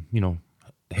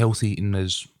 health eating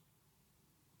is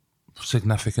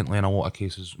significantly in a lot of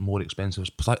cases more expensive,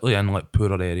 particularly in like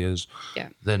poorer areas,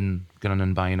 than going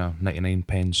and buying a 99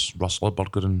 pence Rustler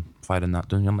burger and firing that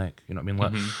down your neck. You know what I mean?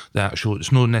 Like the actual,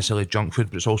 it's not necessarily junk food,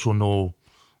 but it's also a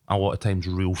lot of times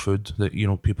real food that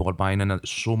people are buying, and it's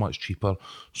so much cheaper,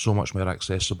 so much more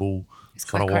accessible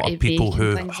for a lot of people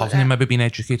who haven't maybe been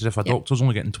educated. If a doctor's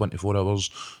only getting 24 hours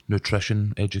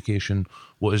nutrition education,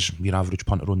 what is your average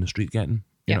punter on the street getting?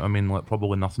 You know what I mean? Like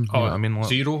probably nothing. You know what I mean? Like,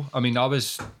 zero. I mean,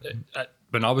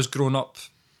 when I was growing up,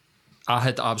 I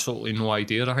had absolutely no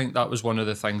idea. I think that was one of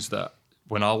the things that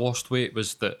when I lost weight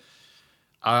was that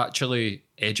I actually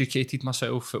educated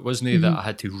myself. It wasn't that I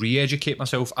had to re-educate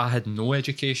myself. I had no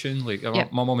education. Like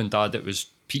Yep. my mum and dad, it was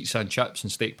pizza and chips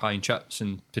and steak pie and chips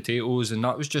and potatoes, and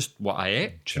that was just what I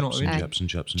ate. Do you know what I mean? Chips and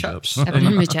chips and Chips. chips.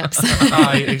 Everyone with chips.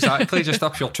 Aye, exactly. Just a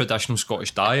pure traditional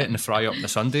Scottish diet and the fry up on the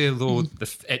Sunday. Though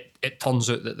it turns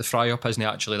out that the fry up isn't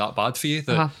actually that bad for you.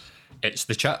 That it's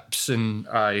the chips. And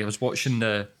I was watching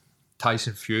the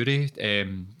Tyson Fury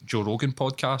Joe Rogan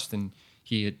podcast, and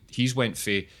he's went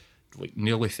for like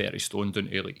nearly 30 stone down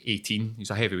to like 18. He's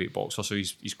a heavyweight boxer, so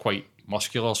he's quite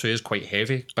muscular, so he is quite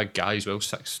heavy, big guy as well,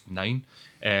 6'9".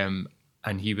 And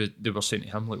they were saying to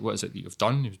him, like, what is it that you've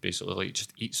done? He was basically like,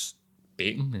 just eats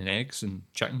bacon and eggs and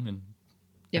chicken and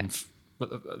Yeah. but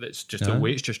it's just the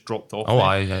weight's just dropped off. Oh, there.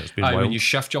 aye, yeah, it's been When wild. you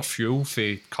shift your fuel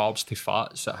from carbs to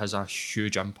fats, it has a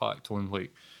huge impact on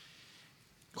like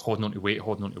holding on to weight,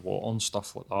 holding on to water and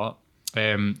stuff like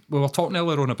that. We were talking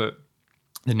earlier on about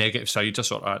the negative sides of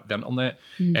sort of the internet.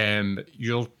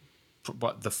 You're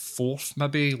the fourth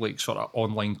maybe like sort of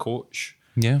online coach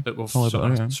Yeah, that we've probably sort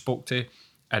better, of yeah. spoke to.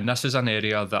 And this is an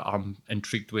area that I'm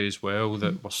intrigued with as well,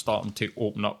 that we're starting to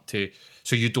open up to.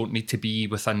 So you don't need to be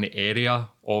within the area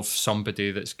of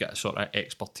somebody that's got sort of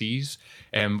expertise.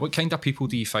 What kind of people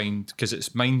do you find? Because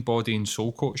it's mind, body and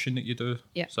soul coaching that you do.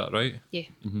 Yeah. Is that right? Yeah.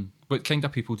 What kind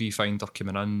of people do you find are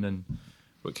coming in, and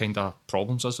what kind of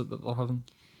problems is it that they're having?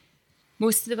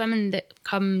 Most of the women that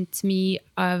come to me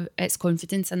it's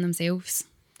confidence in themselves.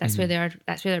 That's where their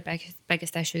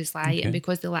biggest issues lie, Okay. and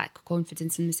because they lack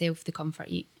confidence in themselves, they comfort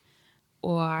eat,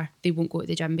 or they won't go to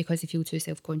the gym because they feel too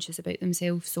self-conscious about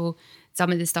themselves. So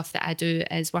some of the stuff that I do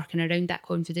is working around that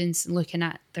confidence and looking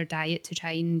at their diet to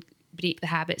try and break the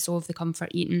habits of the comfort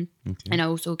eating. And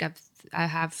I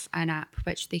have an app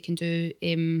which they can do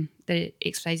the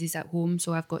exercises at home.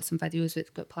 So I've got some videos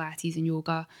that's got Pilates and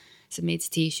yoga, some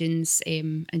meditations,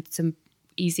 and some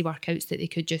easy workouts that they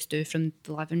could just do from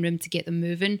the living room to get them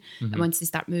moving. And once they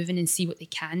start moving and see what they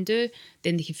can do,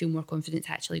 then they can feel more confident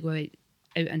to actually go out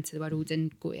into the world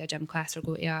and go to a gym class or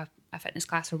go to a fitness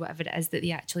class or whatever it is that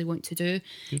they actually want to do.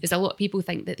 Because a lot of people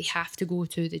think that they have to go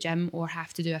to the gym or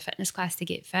have to do a fitness class to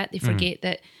get fit. They forget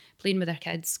that playing with their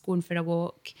kids, going for a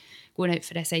walk, going out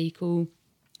for a cycle,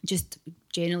 just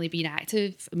generally being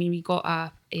active. I mean, we got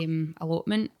a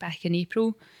allotment back in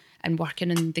April, and working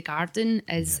in the garden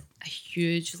is a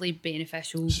hugely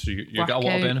beneficial So you got a lot of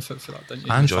workout. benefit for that, didn't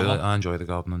you? I in the enjoy summer? it. I enjoy the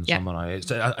garden in the Yeah.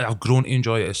 summer. I've grown to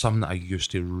enjoy it. It's something that I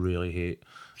used to really hate.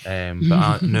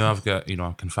 But now I've got,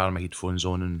 I can fire my headphones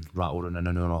on and rattle around in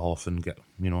an hour and a half and get,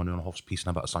 an hour and a half's peace and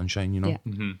a bit of sunshine, Yeah.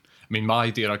 I mean, my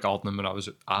idea of gardening when I was,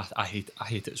 I hate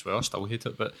it as well. I still hate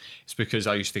it, but it's because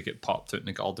I used to get popped out in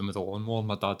the garden with a lawnmower.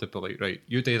 My dad would be like, "Right,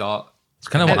 you do that." It's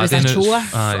kind of It what was I a do. chore.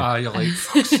 Aye. You're like,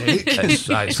 fuck's sake. It's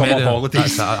Summer very-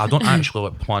 holidays. I don't actually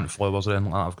like plant flowers or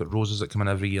anything like that. I've got roses that come in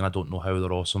every year and I don't know how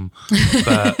they're awesome.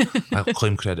 But I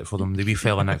claim credit for them. The wee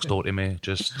fella next door to me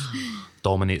just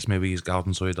dominates me with his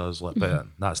garden, so he does. Like, but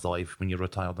that's the life when you're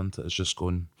retired, isn't it? It's just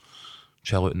going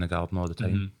chill out in the garden all the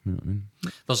time. You know what I mean?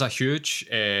 There's a huge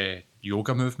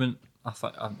yoga movement, I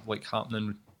think, like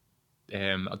happening.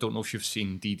 I don't know if you've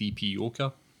seen DDP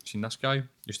Yoga. Seen this guy?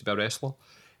 Used to be a wrestler.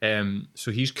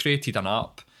 So he's created an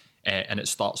app, and it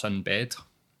starts in bed.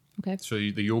 Okay. So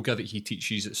the yoga that he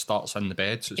teaches, it starts in the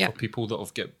bed. So it's Yep. for people that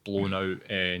have got blown out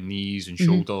knees and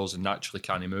shoulders and naturally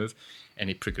can't move. And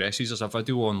he progresses. There's a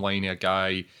video online of a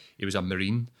guy, he was a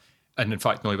Marine. And in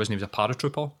fact, no, he wasn't, he was a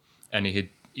paratrooper. And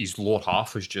his lower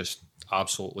half was just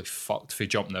absolutely fucked for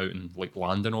jumping out and like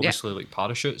landing, obviously, like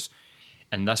parachutes.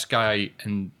 And this guy,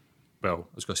 well,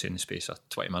 I was going to say in the space of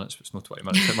 20 minutes, but it's not 20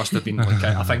 minutes. It must have been like,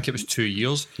 I think it was 2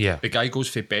 years. Yeah. The guy goes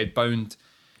from bedbound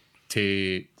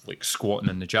to like squatting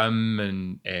in the gym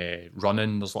and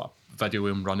running. There's like a video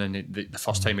of him running. The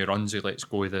first time he runs, he lets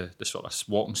go of the sort of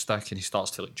walking stick and he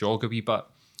starts to like jog a wee bit.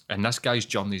 And this guy's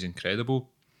journey is incredible.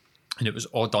 And it was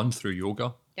all done through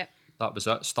yoga. Yep. That was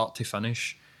it, start to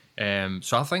finish.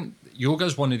 So I think yoga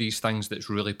is one of these things that's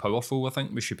really powerful. I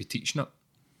think we should be teaching it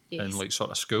in Yes. like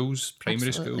sort of schools, primary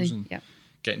Absolutely. schools, and Yep.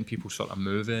 getting people sort of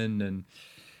moving. And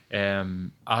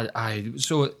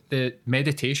so the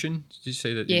meditation, did you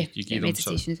say that Yeah, you yeah, give them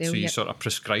sort of, meditation as well, so you yep. sort of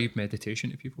prescribe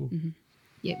meditation to people?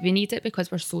 Yeah, we need it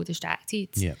because we're so distracted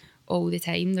Yeah. all the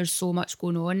time. There's so much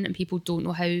going on and people don't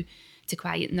know how to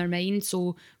quieten their mind.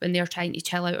 So when they're trying to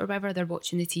chill out or whatever, they're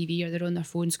watching the TV or they're on their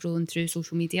phone scrolling through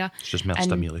social media. It's just more And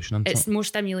stimulation, isn't It's it? more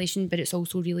stimulation, but it's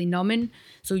also really numbing.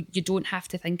 So you don't have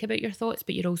to think about your thoughts,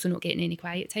 but you're also not getting any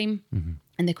quiet time.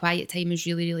 And the quiet time is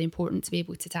really, really important to be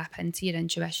able to tap into your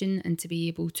intuition and to be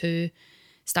able to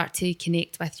start to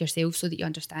connect with yourself so that you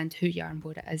understand who you are and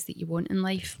what it is that you want in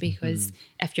life. Because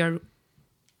if you're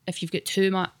if you've got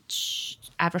too much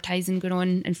advertising going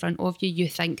on in front of you, you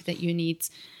think that you need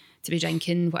to be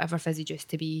drinking whatever fizzy juice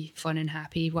to be fun and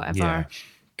happy, whatever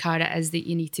car it is that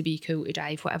you need to be cool to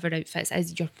drive, whatever outfits it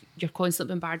is, you're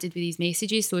constantly bombarded with these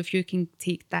messages. So if you can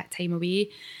take that time away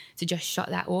to just shut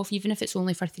that off, even if it's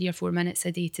only for 3 or 4 minutes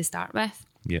a day to start with.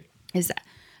 Yeah. Is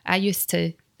I used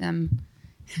to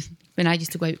when I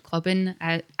used to go out clubbing,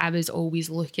 I was always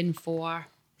looking for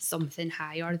something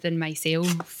higher than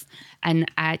myself, and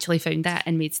I actually found that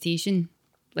in meditation.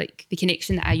 Like the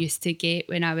connection that I used to get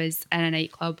when I was in a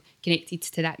nightclub, connected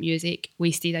to that music,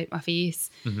 wasted out my face,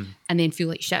 and then feel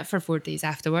like shit for 4 days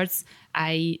afterwards.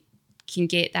 I can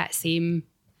get that same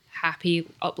happy,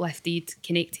 uplifted,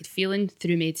 connected feeling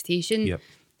through meditation. Yep.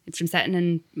 From sitting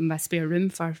in my spare room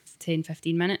for 10,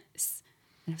 15 minutes.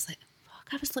 And I was like, fuck,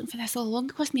 I was looking for this all along.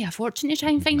 It cost me a fortune to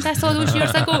try and find this all those years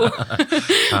ago.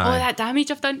 All that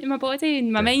damage I've done to my body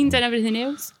and my mind and everything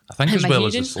else. I think as my well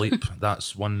as hearing. the sleep,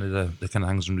 that's one of the kind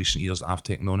of things in recent years that I've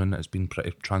taken on, and it's been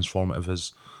pretty transformative,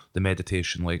 is the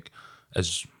meditation. Like,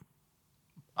 as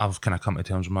I've kind of come to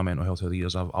terms with my mental health over the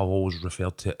years, I've always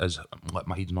referred to it as like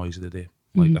my head noise of the day.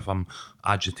 Like if I'm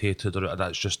agitated, or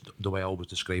that's just the way I always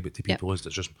describe it to people, is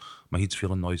that just my head's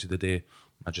feeling noisy the day.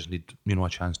 I just need, a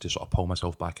chance to sort of pull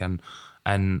myself back in.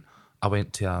 And I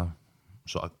went to a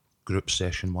sort of group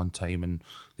session one time, and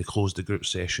they closed the group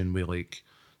session with like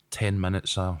 10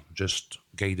 minutes of just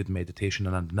guided meditation,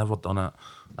 and I'd never done it.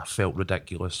 I felt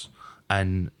ridiculous.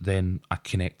 And then I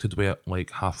connected with it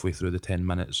like halfway through the 10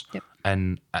 minutes. Yep.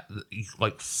 And you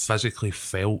like physically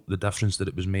felt the difference that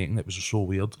it was making. It was so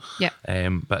weird. Yep.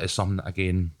 But it's something that,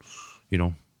 again,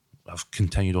 I've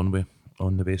continued on with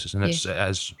on the basis. And it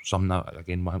is something that,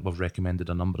 again, we've recommended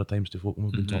a number of times to folk when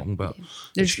we've been talking about.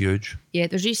 It's huge. Yeah,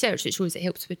 there's research that shows it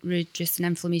helps with reducing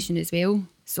inflammation as well.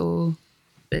 So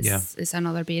it's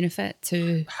another benefit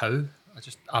to... How?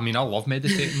 I love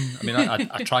meditating.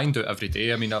 I try and do it every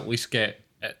day. At least get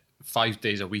it 5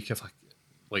 days a week. If I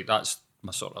like, that's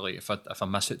my sort of like, if I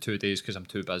miss it 2 days because I'm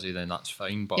too busy, then that's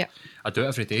fine. But I do it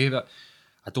every day. But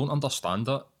I don't understand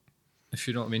it. If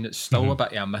you know what I mean, it's still a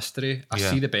bit of a mystery. I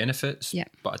see the benefits,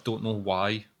 but I don't know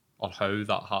why or how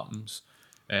that happens.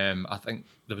 I think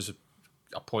there was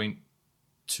a point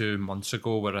 2 months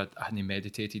ago where I hadn't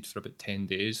meditated for about 10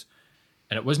 days,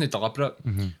 and it wasn't deliberate,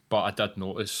 but I did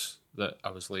notice that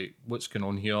I was like, what's going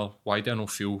on here? Why do I not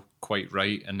feel quite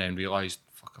right? And then realised,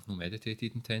 fuck, I've not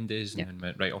meditated in 10 days. And then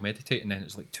went, right, I'll meditate. And then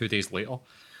it's like 2 days later,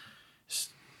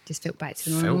 just felt back to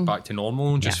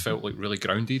normal. And just felt like really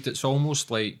grounded. It's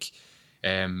almost like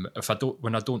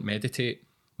when I don't meditate,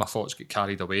 my thoughts get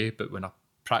carried away. But when I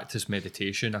practice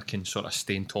meditation, I can sort of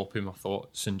stay on top of my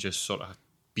thoughts and just sort of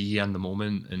be in the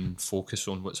moment and focus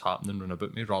on what's happening around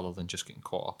about me, rather than just getting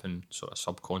caught up in sort of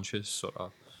subconscious sort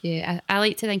of... Yeah, I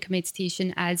like to think of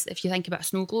meditation as, if you think about a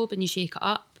snow globe and you shake it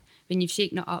up, when you've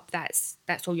shaken it up, that's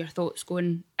all your thoughts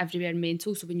going everywhere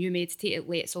mental. So when you meditate, it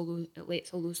lets all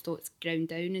those thoughts ground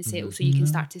down and settle, so you can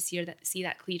start to see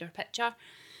that clearer picture.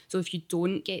 So if you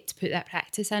don't get to put that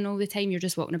practice in all the time, you're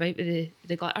just walking about with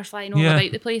the glitter flying all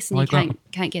about the place, and like you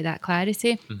can't get that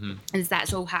clarity. And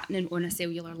that's all happening on a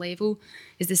cellular level.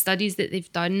 Is the studies that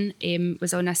they've done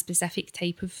was on a specific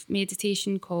type of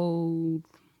meditation called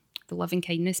the loving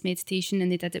kindness meditation, and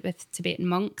they did it with Tibetan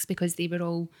monks because they were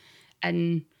all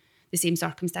in the same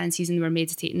circumstances and they were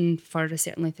meditating for a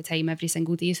certain length of time every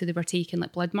single day. So they were taking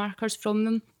like blood markers from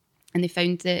them, and they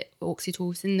found that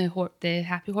oxytocin, the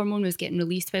happy hormone, was getting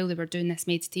released while they were doing this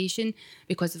meditation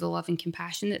because of the love and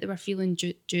compassion that they were feeling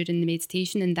during the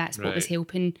meditation, and that's what was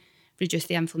helping reduce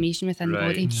the inflammation within the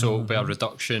body. So it'll be a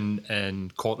reduction in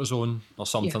cortisone or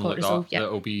something like that.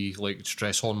 That'll be like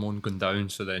stress hormone going down,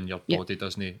 so then your body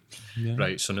doesn't...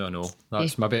 Right, so now I know.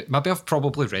 That's maybe I've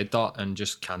probably read that and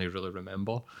just can't really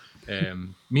remember.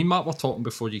 Me and Matt were talking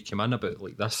before you came in about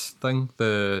like this thing,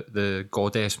 the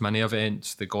goddess mini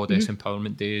events, the goddess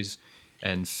empowerment days,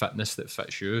 and fitness that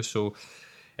fits you. So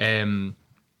I'll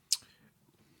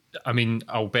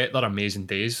bet they're amazing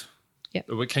days.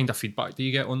 What kind of feedback do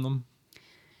you get on them?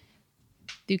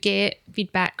 You get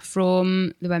feedback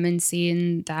from the women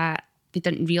saying that they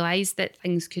didn't realise that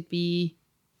things could be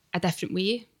a different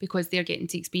way because they're getting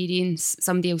to experience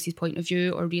somebody else's point of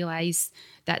view, or realise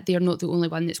that they're not the only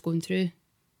one that's going through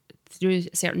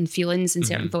certain feelings and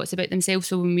certain thoughts about themselves.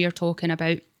 So when we're talking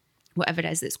about whatever it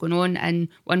is that's going on in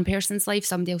one person's life,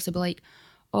 somebody else will be like,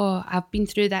 oh, I've been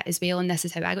through that as well, and this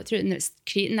is how I got through it. And it's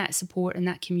creating that support and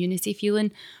that community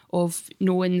feeling of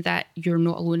knowing that you're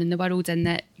not alone in the world, and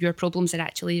that your problems are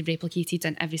actually replicated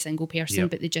in every single person,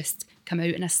 but they just come out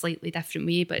in a slightly different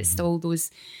way. But it's still those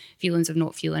feelings of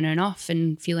not feeling enough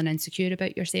and feeling insecure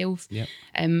about yourself.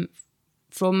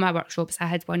 from my workshops, I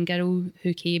had one girl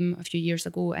who came a few years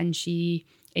ago and she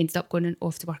ended up going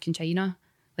off to work in China.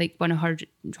 Like one of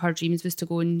her dreams was to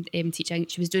go and teach.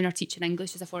 She was doing her teaching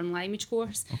English as a foreign language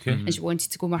course, and she wanted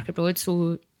to go work abroad.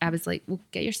 So I was like, "Well,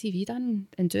 get your CV done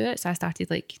and do it." So I started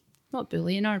like not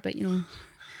bullying her, but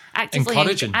actively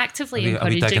encouraging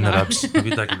Have you digging her. Have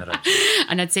you digging the ribs?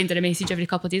 And I'd send her a message every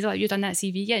couple of days like, "You done that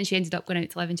CV yet?" And she ended up going out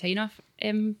to live in China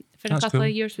for a couple of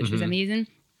years, which was amazing.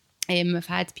 We've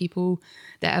had people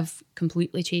that have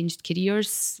completely changed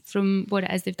careers from what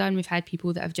it is they've done. We've had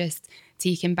people that have just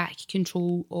taken back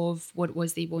control of what it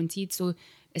was they wanted. So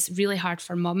it's really hard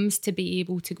for mums to be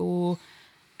able to go,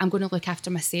 I'm going to look after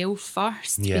myself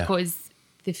first, because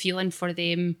the feeling for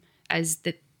them is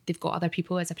that they've got other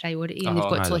people as a priority and they've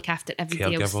got to look after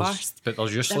everybody else first. But they're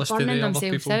useless they're to burning the other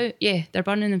themselves people. out. Yeah, they're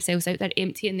burning themselves out. They're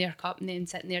emptying their cup and then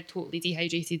sitting there totally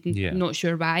dehydrated and not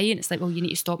sure why. And it's like, well, you need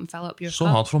to stop and fill up your So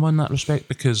cup. hard for them in that respect,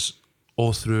 because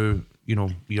all through,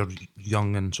 your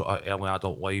young and sort of early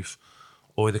adult life,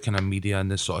 all the kind of media and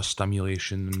this sort of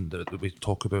stimulation that we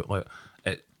talk about, like,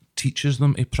 it teaches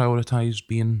them to prioritise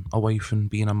being a wife and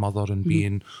being a mother and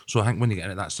being... So I think when they get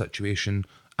into that situation,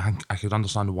 I could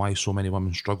understand why so many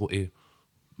women struggle to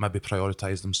maybe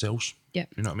prioritise themselves. Yeah.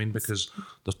 You know what I mean? Because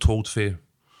they're told for,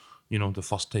 the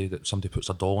first day that somebody puts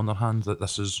a doll in their hand, that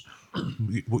this is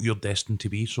what you're destined to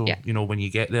be. So, when you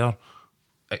get there,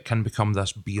 it can become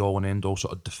this be-all and end-all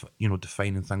sort of,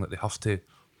 defining thing that they have to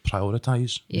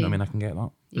prioritise. You know what I mean? I can get that.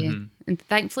 Yeah. And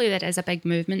thankfully there is a big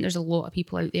movement. There's a lot of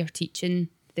people out there teaching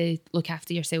the look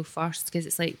after yourself first, because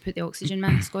it's like put the oxygen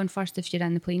mask on first if you're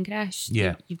in the plane crash.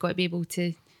 Yeah. You've got to be able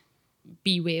to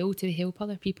be well to help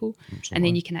other people. Absolutely. And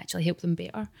then you can actually help them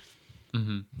better.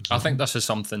 I think this is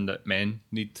something that men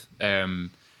need.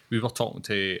 We were talking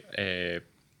to a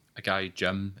guy,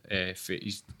 Jim.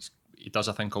 He does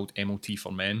a thing called MOT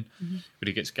for Men, where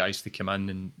he gets guys to come in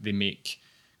and they make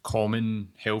common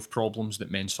health problems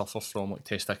that men suffer from, like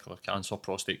testicular cancer,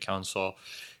 prostate cancer,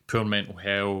 poor mental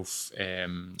health,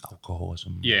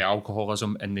 Alcoholism. Yeah,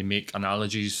 alcoholism, and they make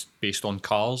analogies based on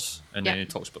cars, and then he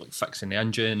talks about like fixing the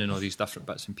engine and all these different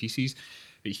bits and pieces.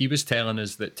 But he was telling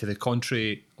us that, to the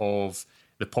contrary of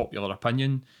the popular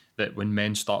opinion, that when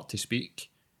men start to speak,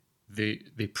 they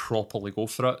properly go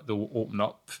for it. They'll open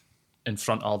up in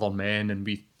front of other men, and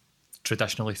we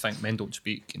traditionally think men don't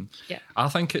speak. And I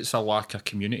think it's a lack of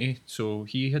community. So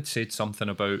he had said something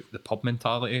about the pub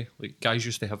mentality. Like, guys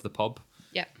used to have the pub.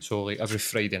 Yeah. So like every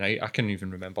Friday night, I can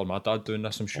even remember my dad doing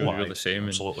this. I'm sure you're the same.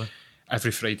 Absolutely. And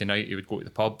every Friday night he would go to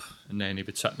the pub, and then he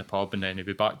would sit in the pub, and then he'd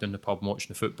be back down the pub and watching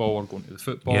the football or going to the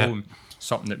football. Yeah. And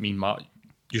something that me and Matt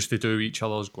used to do with each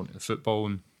other is going to the football.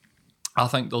 And I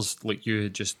think there's, like you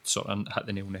had just sort of hit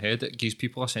the nail on the head, it gives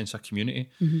people a sense of community.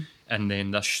 And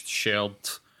then this shared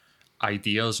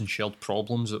ideas and shared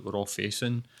problems that we're all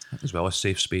facing. As well as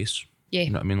safe space. Yeah.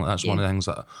 You know what I mean? Like, that's one of the things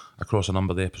that across a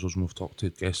number of the episodes when we've talked to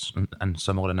guests and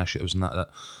similar initiatives and that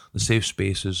the safe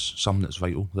space is something that's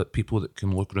vital. That people that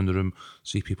can look around the room,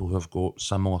 see people who have got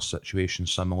similar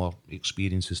situations, similar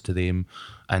experiences to them,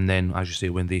 and then, as you say,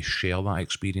 when they share that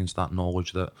experience, that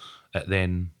knowledge, that it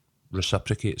then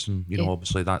reciprocates, and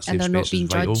obviously that safe and they're space not being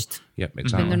is vital. judged. Yep,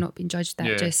 exactly. When they're not being judged,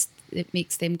 that just, it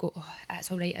makes them go, oh,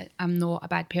 that's all right, I'm not a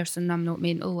bad person, I'm not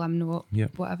mental, I'm not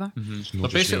whatever. They're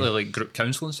basically like group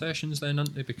counselling sessions then,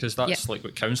 aren't they? Because that's like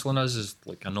what counselling is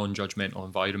like a non-judgmental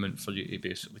environment for you to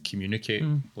basically communicate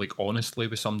like honestly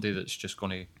with somebody that's just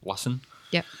going to listen.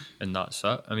 Yep. And that's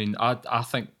it. I mean, I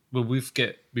think, well, we've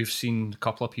seen a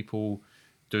couple of people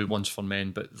do ones for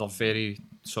men, but they're very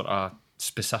sort of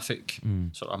specific,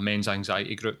 sort of men's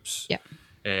anxiety groups,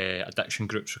 addiction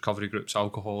groups, recovery groups,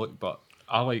 alcoholic. But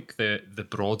I like the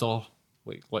broader,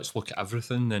 like, let's look at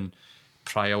everything and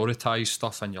prioritise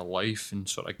stuff in your life and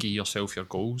sort of give yourself your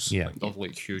goals. Yeah. Like, they're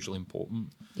like hugely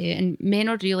important. Yeah, and men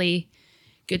are really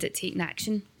good at taking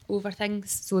action over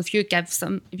things. So if you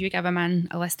give a man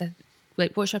a list of,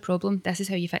 like, what's your problem? This is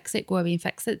how you fix it. Go away and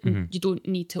fix it. And you don't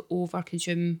need to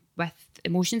over-consume with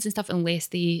emotions and stuff unless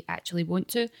they actually want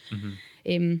to.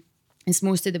 It's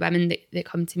most of the women that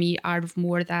come to me are of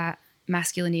more that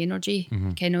masculine energy,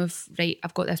 kind of, right,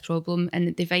 I've got this problem,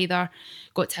 and they've either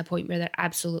got to a point where they're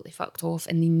absolutely fucked off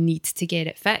and they need to get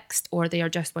it fixed, or they are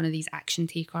just one of these action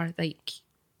taker, like,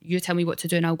 you tell me what to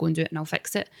do and I'll go and do it and I'll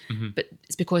fix it. But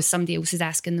it's because somebody else is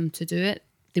asking them to do it.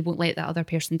 They won't let that other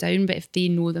person down. But if they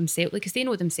know themselves, like, if they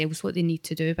know themselves what they need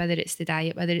to do, whether it's the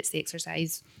diet, whether it's the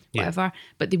exercise, whatever,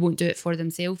 but they won't do it for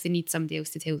themselves, they need somebody else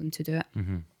to tell them to do it.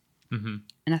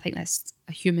 And I think that's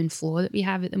a human flaw that we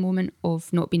have at the moment,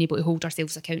 of not being able to hold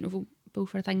ourselves accountable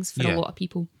for things for a lot of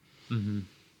people. Do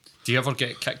you ever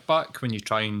get kickback when you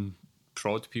try and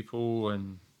prod people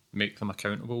and make them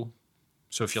accountable?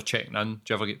 So if you're checking in, do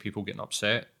you ever get people getting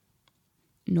upset?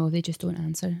 No, they just don't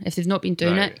answer. If they've not been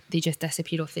doing Right. it, they just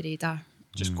disappear off the radar.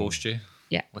 Just ghost you?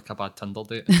 Yeah. Like a bad Tinder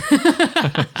date?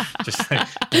 Just like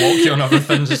block you on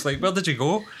everything, just like, where did you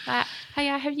go?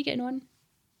 Hiya, how are you getting on?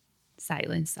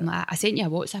 Silence. I'm like, I sent you a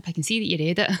WhatsApp, I can see that you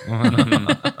read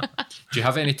it. Do you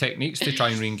have any techniques to try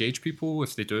and re-engage people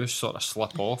if they do sort of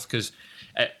slip off? Because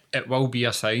it will be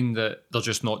a sign that they're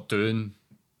just not doing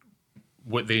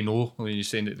what they know. I mean, you're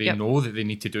saying that they Yep. know that they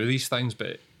need to do these things,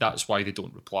 but that's why they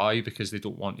don't reply, because they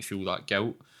don't want to feel that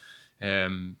guilt.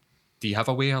 Do you have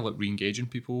a way of like re-engaging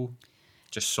people?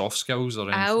 Just soft skills or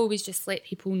anything? I always just let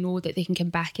people know that they can come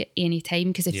back at any time,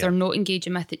 because if Yeah. they're not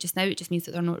engaging with it just now, it just means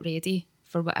that they're not ready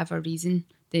for whatever reason.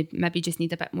 They maybe just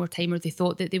need a bit more time, or they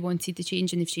thought that they wanted to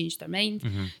change and they've changed their mind.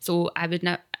 So I would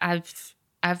not.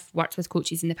 I've worked with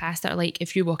coaches in the past that are like,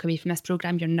 if you walk away from this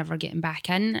program, you're never getting back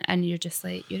in, and you're just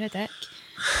like, you're a dick.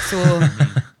 So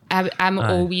I'm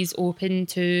always open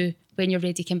to, when you're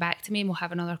ready, come back to me and we'll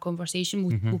have another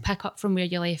conversation. We'll pick up from where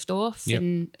you left off. Yep.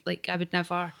 And like, I would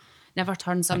never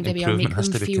turn somebody or Improvement make has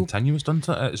them to be feel. continuous, doesn't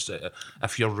it? It's,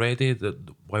 if you're ready,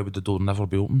 why would the door never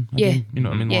be open Yeah. again? You know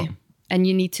what I mean? Yeah. Like, And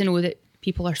you need to know that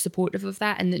people are supportive of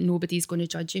that, and that nobody's going to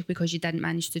judge you because you didn't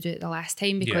manage to do it the last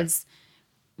time, because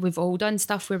we've all done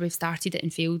stuff where we've started it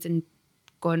and failed and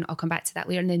gone, I'll come back to that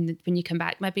later. And then when you come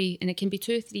back, maybe, and it can be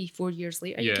 2, 3, 4 years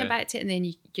later, you Yeah. come back to it and then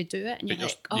you do it and But you're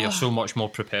like, you're so much more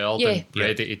prepared Yeah. and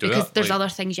ready to do because it. there's like, other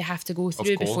things you have to go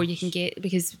through before you course. can get,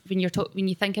 because when you're when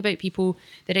you think about people,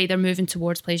 they're either moving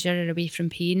towards pleasure or away from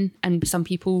pain, and some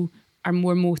people are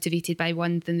more motivated by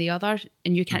one than the other,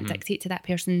 and you can't dictate to that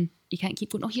person. You can't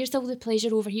keep going, oh, here's all the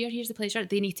pleasure over here, here's the pleasure.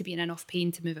 They need to be in enough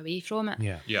pain to move away from it.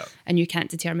 yeah. Yeah. And you can't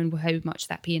determine how much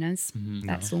that pain is.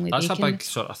 That's the only That's they a can. big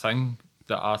sort of thing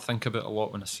that I think about a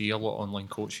lot when I see a lot of online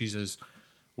coaches is,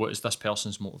 what is this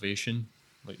person's motivation?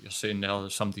 Like you're saying there,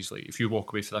 somebody's like, if you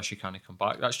walk away from this, you can't come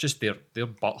back. That's just their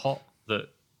butt hurt that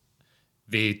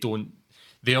they don't.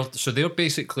 They're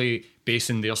basically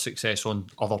basing their success on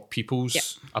other people's Yep.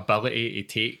 ability to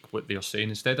take what they're saying,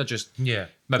 instead of just Yeah.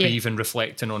 maybe Yeah. even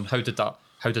reflecting on how did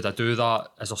I do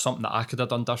that? Is there something that I could have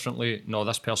done differently? No,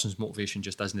 this person's motivation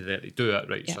just isn't there to do it,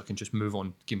 right? Yeah. So I can just move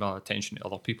on, give my attention to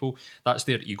other people. That's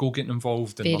their ego getting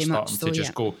involved, and Very they're much starting so, to just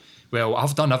yeah. go, well,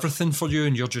 I've done everything for you,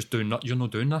 and you're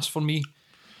not doing this for me.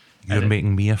 You're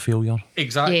making me a failure.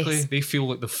 Exactly. Yes. They feel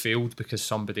like they've failed because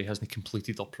somebody hasn't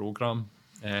completed their program,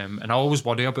 and I always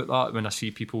worry about that when I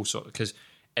see people sort of, because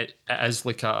it is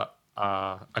like a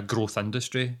growth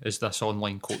industry, is this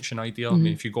online coaching idea. I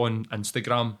mean, if you go on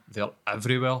Instagram, they're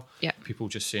everywhere. Yeah. People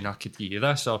just saying, I could give you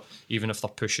this, or even if they're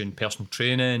pushing personal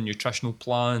training, nutritional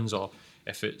plans, or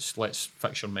if it's let's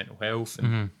fix your mental health.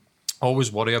 And I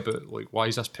always worry about, like, why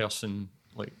is this person,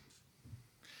 like,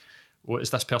 what is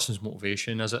this person's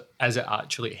motivation? Is it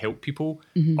actually to help people,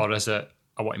 or is it,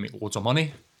 I want to make loads of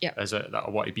money? Yeah. Is it that I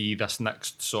want to be this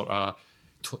next sort of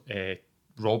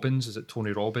Robbins? Is it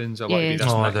Tony Robbins? I want to be Yeah. this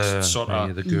Oh, next sort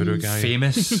of the guru guy.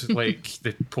 famous, like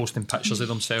they're posting pictures of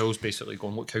themselves, basically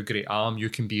going, look how great I am. You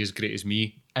can be as great as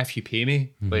me if you pay me.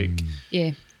 Like,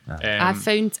 Yeah. I've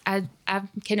found I'm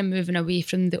kind of moving away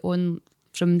from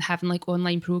from having like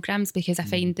online programs, because I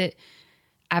find that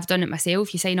I've done it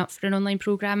myself. You sign up for an online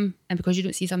program, and because you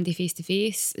don't see somebody face to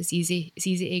face, it's easy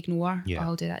to ignore. Yeah. Oh,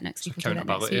 I'll do that next week. I'll do that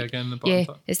next accountability week. again. The bottom Yeah, of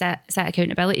it. it's that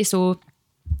accountability. So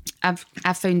I've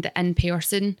found that in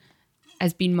person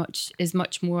is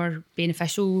much more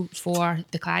beneficial for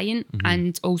the client,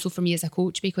 and also for me as a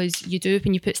coach, because you do,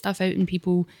 when you put stuff out and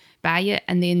people buy it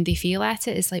and then they fail at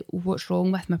it, it's like, what's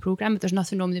wrong with my program? But there's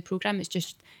nothing wrong with the program. It's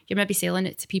just you're maybe selling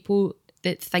it to people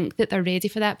that think that they're ready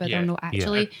for that, but they're not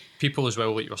actually. People as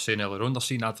well, like you were saying earlier on, they're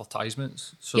seeing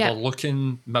advertisements. So Yeah. they're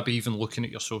looking, maybe even looking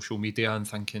at your social media and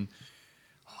thinking,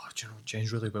 oh, do you know,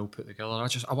 Jen's really well put together.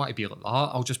 I want to be like that.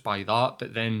 I'll just buy that.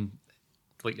 But then,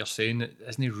 like you're saying,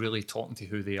 isn't he really talking to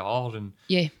who they are? And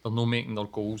Yeah. they're not making their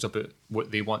goals about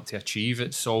what they want to achieve.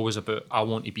 It's always about, I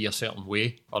want to be a certain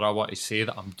way, or I want to say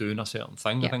that I'm doing a certain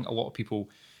thing. Yeah. I think a lot of people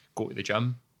go to the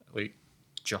gym, like,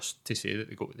 just to say that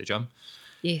they go to the gym.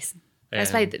 Yes.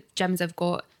 That's why the gyms have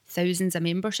got thousands of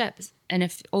memberships. And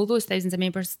if all those thousands of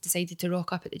members decided to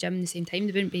rock up at the gym at the same time,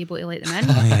 they wouldn't be able to let them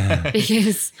in.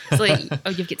 Because it's like, oh,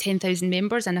 you've got 10,000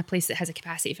 members in a place that has a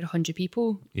capacity for 100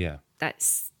 people. Yeah.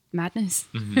 That's madness.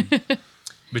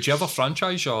 Would you ever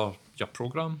franchise your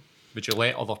program? Would you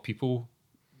let other people,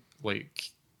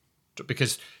 like,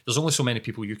 because there's only so many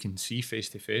people you can see face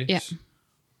to face? Yeah.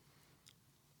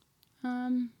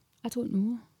 I don't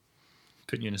know.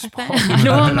 Putting you in a spot.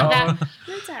 No, I'm not that.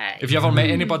 Would I? Have you ever met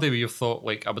anybody where you've thought,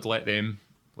 like, I would let them,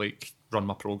 like, run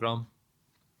my program?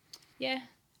 Yeah.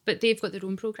 But but they've got their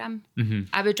own program.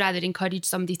 I would rather encourage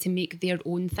somebody to make their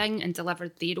own thing and deliver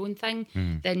their own thing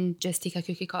than just take a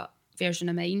cookie cut version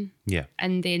of mine. Yeah.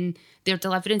 And then they're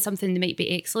delivering something, they might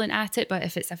be excellent at it, but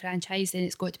if it's a franchise, then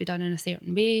it's got to be done in a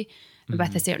certain way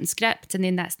with a certain script, and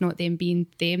then that's not them being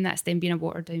them, that's them being a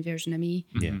watered down version of me.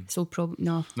 Yeah. So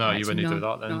no, you wouldn't do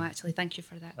that then. No, actually, thank you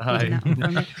for that. Aye. Doing that one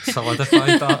for me.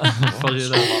 Solidified that for you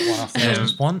there.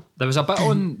 One. There was a bit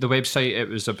on the website, it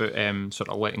was about sort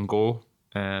of letting go,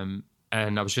 and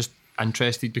I was just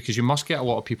interested because you must get a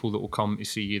lot of people that will come to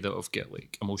see you that have got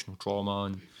like emotional trauma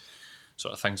and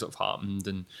sort of things that have happened.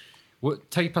 And what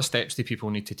type of steps do people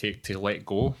need to take to let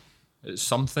go? It's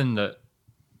something that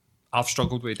I've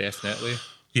struggled with, definitely,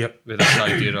 Yep. with this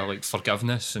idea of like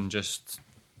forgiveness and just,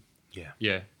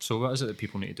 Yeah. So what is it that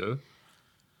people need to do?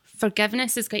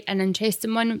 Forgiveness is quite an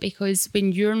interesting one, because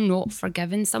when you're not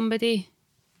forgiving somebody,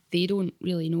 they don't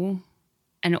really know.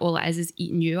 And all it is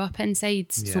eating you up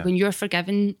inside. So Yeah. when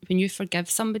you forgive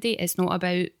somebody, it's not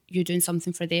about you doing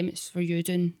something for them, it's for you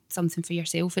doing something for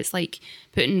yourself. It's like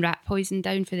putting rat poison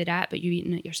down for the rat, but you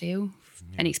eating it yourself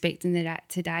and expecting the rat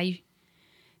to die.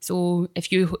 So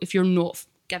if you're not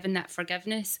given that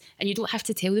forgiveness, and you don't have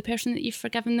to tell the person that you've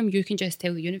forgiven them, you can just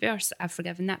tell the universe, I've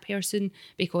forgiven that person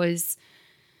because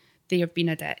they have been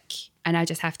a dick, and I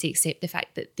just have to accept the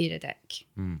fact that they're a dick.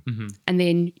 And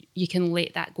then you can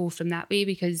let that go from that way,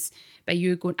 because by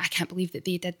you going, I can't believe that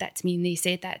they did that to me and they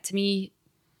said that to me,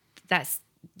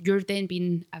 you're then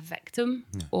being a victim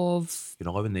of... You're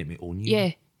allowing them to own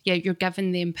you. Yeah, you're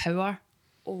giving them power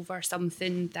over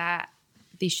something that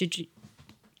they should...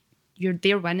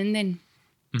 They're winning then.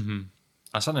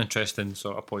 That's an interesting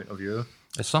sort of point of view.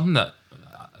 It's something that,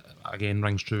 again,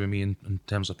 rings true with me in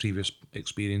terms of previous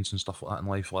experience and stuff like that in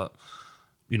life. Like,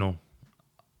 you know,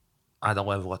 I had a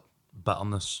level of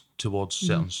bitterness towards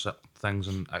certain things,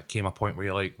 and it came a point where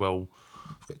you're like, well,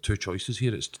 I've got two choices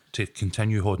here. It's to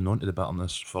continue holding on to the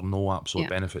bitterness for no absolute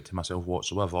benefit to myself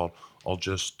whatsoever, or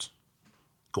just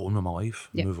go on with my life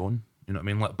and move on. You know what I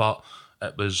mean? Like, but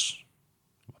it was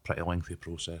a pretty lengthy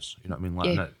process. You know what I mean?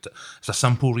 Like, and it's a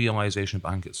simple realisation, but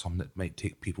I think it's something that might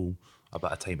take people a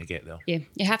bit of time to get there. Yeah,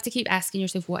 you have to keep asking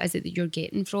yourself, what is it that you're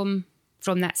getting from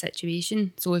that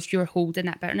situation? So if you're holding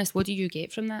that bitterness, what do you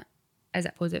get from that? Is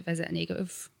it positive? Is it a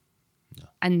negative? Yeah.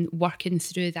 And working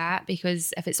through that,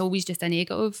 because if it's always just a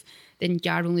negative, then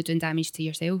you're only doing damage to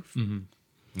yourself.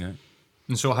 Yeah.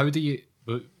 And so how would you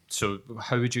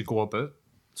go about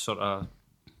sort of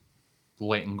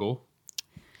letting go?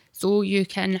 So you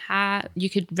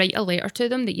could write a letter to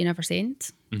them that you never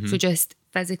sent. So just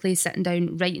physically sitting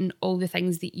down, writing all the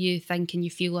things that you think and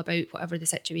you feel about whatever the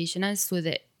situation is, so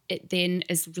that it then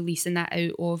is releasing that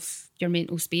out of your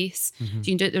mental space. So you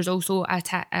can do it. There's also a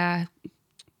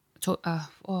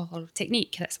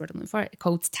technique, that's the word I'm looking for,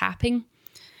 called tapping,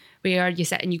 where you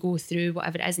sit and you go through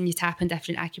whatever it is and you tap on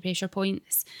different acupressure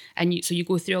points, and you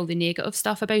go through all the negative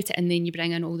stuff about it, and then you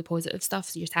bring in all the positive stuff.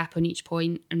 So you tap on each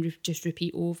point and just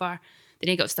repeat over the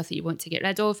negative stuff that you want to get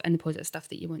rid of and the positive stuff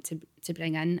that you want to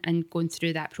bring in, and going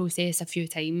through that process a few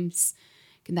times.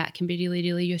 That can be really,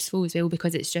 really useful as well,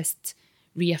 because it's just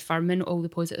reaffirming all the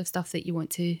positive stuff that you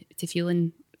want to feel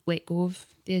and let go of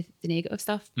the negative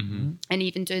stuff. And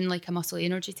even doing like a muscle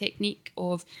energy technique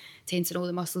of tensing all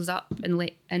the muscles up and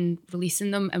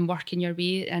releasing them and working your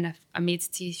way in a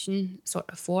meditation sort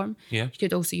of form. Yeah. You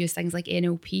could also use things like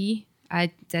NLP. I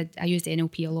used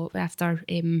NLP a lot after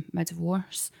my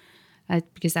divorce,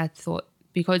 because I thought,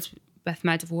 because with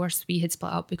my divorce we had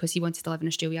split up because he wanted to live in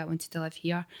Australia, I wanted to live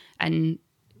here, and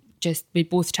just we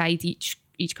both tried each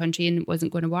country and it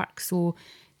wasn't going to work. So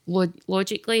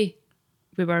logically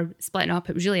we were splitting up.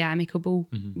 It was really amicable.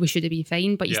 We should have been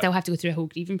fine, but you still have to go through a whole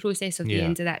grieving process of the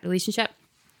end of that relationship.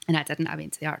 And I didn't. I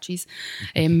went to the Archies.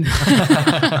 And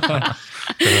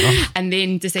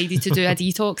then decided to do a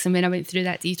detox. And when I went through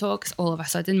that detox, all of a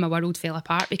sudden my world fell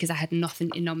apart because I had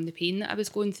nothing to numb the pain that I was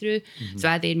going through. So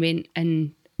I then went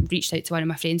and reached out to one of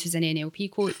my friends who's an NLP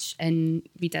coach, and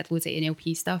we did loads of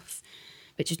NLP stuff,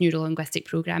 which is neuro-linguistic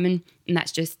programming, and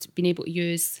that's just being able to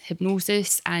use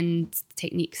hypnosis and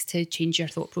techniques to change your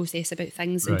thought process about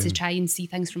things and to try and see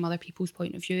things from other people's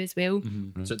point of view as well.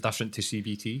 Is it different to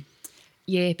CBT?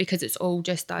 Yeah, because it's all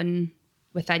just done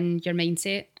within your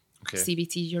mindset. Okay.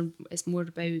 CBT, it's more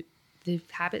about the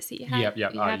habits that you have.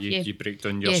 You break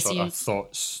down your sort of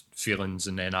thoughts, feelings,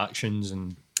 and then actions,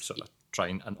 and sort of try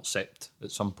and intercept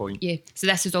at some point. Yeah, so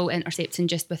this is all intercepting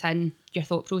just within your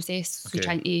thought process. So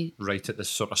trying to... Right at this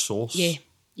sort of source. Yeah.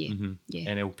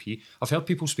 NLP. I've heard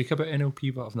people speak about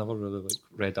NLP, but I've never really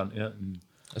read into it.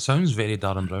 It sounds very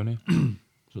Darren Brownie.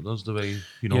 So that's the way,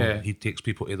 he takes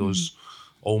people to those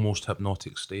almost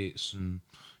hypnotic states, and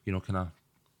kind of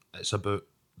it's about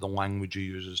the language you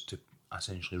use to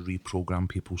essentially reprogram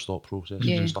people's thought processes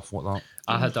and stuff like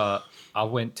that. I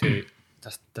went to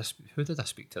this. Who did I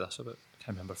speak to this about? I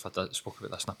can't remember if I spoke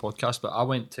about this in a podcast, but I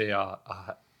went to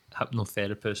a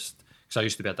hypnotherapist because I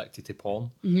used to be addicted to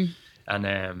porn,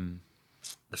 and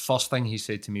the first thing he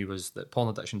said to me was that porn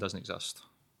addiction doesn't exist.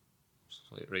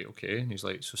 I was like, right, okay, and he's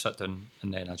like, so sit down,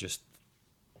 and then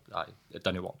it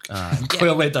didn't work.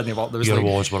 Clearly it didn't work. There was Your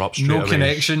walls were up straight no away.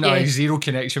 connection, zero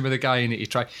connection with the guy, and he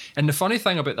tried. And the funny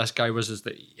thing about this guy is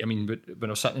that, I mean, when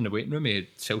I was sitting in the waiting room, he had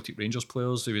Celtic Rangers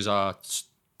players, he was a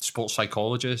sports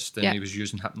psychologist, and he was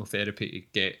using hypnotherapy to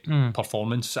get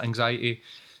performance anxiety.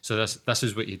 So this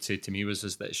is what he'd say to me is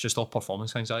that it's just all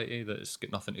performance anxiety, that it's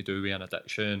got nothing to do with an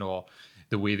addiction or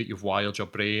the way that you've wired your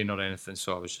brain or anything.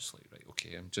 So I was just like, right,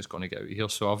 okay, I'm just going to get out of here.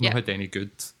 So I've not had any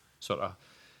good sort of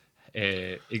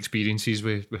experiences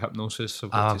with hypnosis.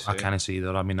 I can't say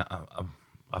that. I mean,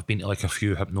 I've been to like a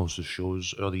few hypnosis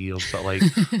shows over the years, but like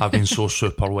I've been so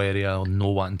super wary of no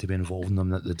wanting to be involved in them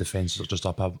that the defences are just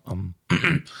up.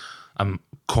 I'm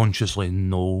consciously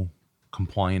no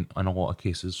compliant in a lot of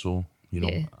cases, so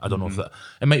I don't know if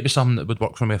it might be something that would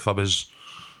work for me if I was.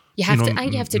 I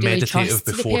think you have to really meditative trust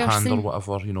the beforehand person. or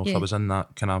whatever. If I was in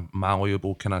that kind of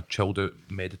malleable, kind of chilled out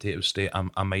meditative state,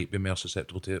 I might be more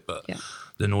susceptible to it. But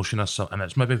the notion of and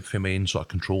it's maybe for me in sort of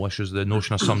control issues. The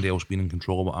notion of somebody else being in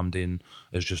control of what I'm doing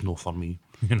is just no for me.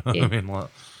 You know what I mean? Like,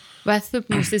 with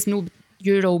hypnosis,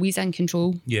 you're always in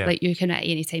control. Yeah. Like you can at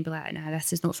any time be like, nah,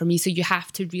 this is not for me. So you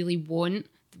have to really want,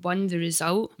 one, the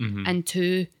result, and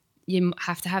two, you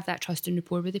have to have that trust and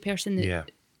rapport with the person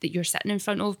that you're sitting in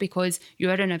front of, because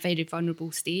you're in a very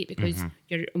vulnerable state, because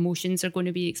your emotions are going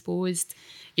to be exposed.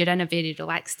 You're in a very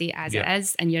relaxed state as it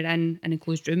is, and you're in an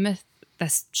enclosed room with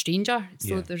this stranger.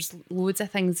 So there's loads of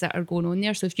things that are going on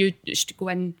there. So if you just go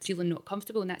in feeling not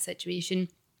comfortable in that situation,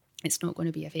 it's not going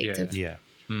to be effective. yeah.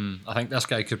 I think this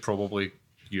guy could probably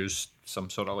use some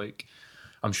sort of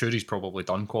I'm sure he's probably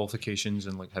done qualifications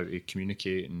in how to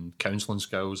communicate and counselling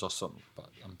skills or something, but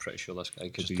I'm pretty sure this guy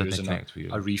could Just be didn't using connect with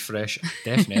you. a refresh.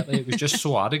 Definitely. It was just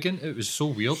so arrogant. It was so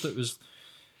weird. It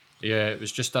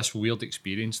was just this weird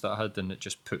experience that I had, and it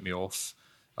just put me off.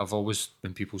 I've always,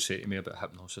 when people say to me about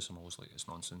hypnosis, I'm always like, it's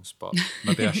nonsense, but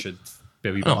maybe I should be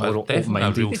a wee bit more It's definitely a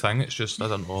open-minded. real thing. It's just, I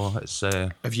don't know, it's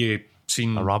Have you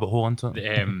seen a rabbit hole into it.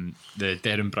 the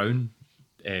Darren Brown,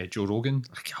 Joe Rogan?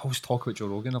 I always talk about Joe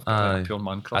Rogan. I've got a pure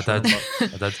man crush I on did. him,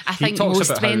 but I did. I He think talks most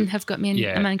about men how- have got a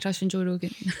man crush on Joe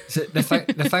Rogan. So the thing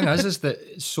is that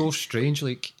it's so strange.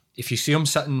 Like, if you see him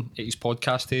sitting at his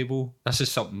podcast table, this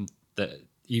is something that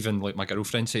even my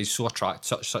girlfriend says,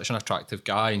 such an attractive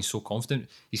guy and so confident.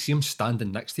 You see him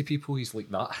standing next to people, he's like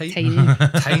that height,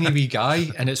 tiny wee guy,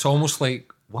 and it's almost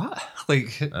like, what?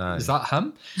 Is that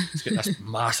him? He's got this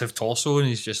massive torso and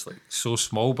he's just so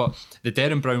small. But the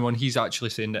Darren Brown one, he's actually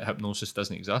saying that hypnosis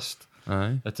doesn't exist.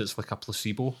 Aye. That it's like a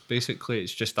placebo, basically.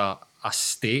 It's just a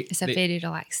state. It's a very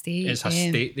relaxed state. It's a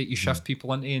state that you shift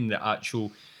people into, and the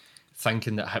actual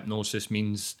thinking that hypnosis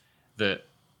means that,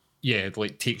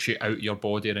 takes you out of your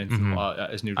body or anything like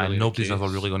that isn't really And nobody's the case.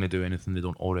 ever really going to do anything they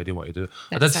don't already want to do.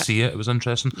 I That's did it. see it. It was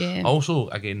interesting. Yeah. Also,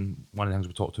 again, one of the things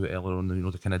we talked about earlier on,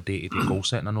 the kind of day-to-day goal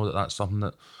setting. I know that that's something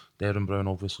that Darren Brown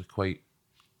obviously quite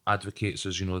advocates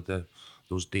as,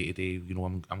 those day-to-day,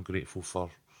 I'm grateful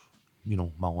for,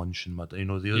 my lunch and my, the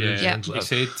other things He like that.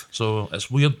 said So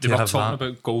it's weird they to were have talking that.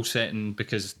 about goal setting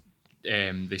because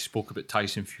they spoke about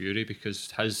Tyson Fury, because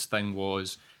his thing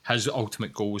was, his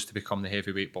ultimate goal was to become the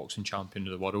heavyweight boxing champion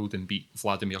of the world and beat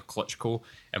Vladimir Klitschko.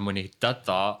 And when he did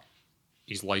that,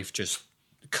 his life just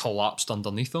collapsed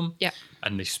underneath him. Yeah.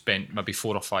 And they spent maybe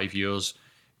 4 or 5 years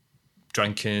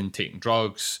drinking, taking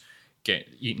drugs,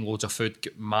 eating loads of food,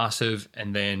 get massive,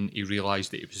 and then he realised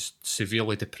that he was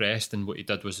severely depressed, and what he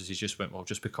did was he just went, well,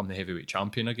 just become the heavyweight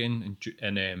champion again.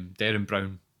 And Darren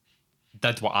Brown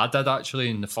did what I did, actually,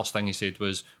 and the first thing he said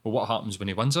was, well, what happens when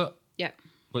he wins it? Yeah.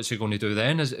 What's he going to do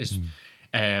then?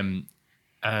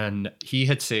 And he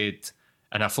had said,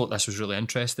 and I thought this was really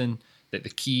interesting, that the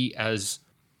key is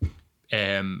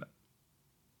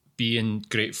being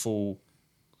grateful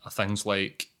of things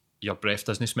like your breath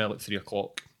doesn't smell at 3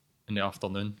 o'clock in the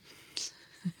afternoon.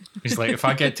 He's like, if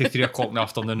I get to 3 o'clock in the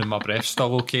afternoon and my breath's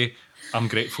still okay, I'm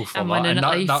grateful for I'm that. winning And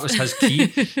at life. that was his key.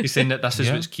 He's saying that this is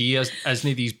what's key,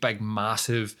 isn't these big,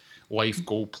 massive, life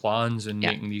goal plans and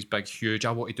Yeah. making these big, huge,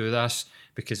 I want to do this,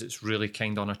 because it's really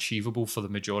kind of unachievable for the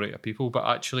majority of people. But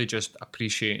actually just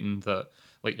appreciating that,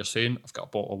 like you're saying, I've got a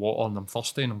bottle of water and I'm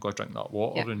thirsty and I'm going to drink that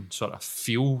water Yeah. and sort of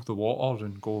feel the water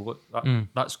and go, look,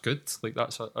 that's good. Like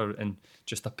and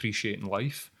just appreciating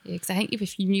life. Yeah, because I think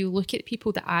if you look at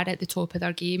people that are at the top of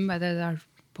their game, whether they're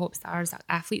pop stars,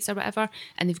 athletes or whatever,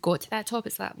 and they've got to that top,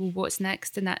 it's like, well, what's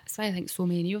next? And that's why I think so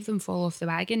many of them fall off the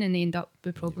wagon and they end up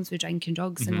with problems with drinking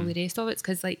drugs and all the rest of it. It's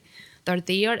because like they're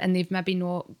there and they've maybe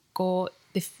not got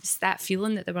that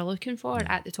feeling that they were looking for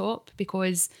at the top,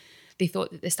 because they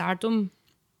thought that the stardom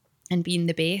and being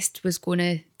the best was going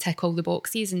to tick all the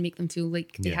boxes and make them feel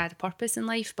like they had a purpose in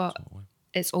life. But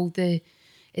it's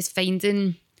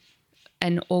finding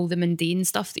in all the mundane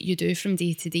stuff that you do from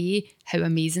day to day how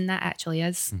amazing that actually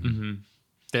is.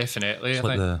 Definitely. It's I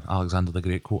like think. the Alexander the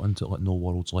Great quote, into like no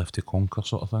world's left to conquer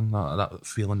sort of thing. That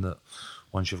feeling that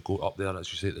once you've got up there,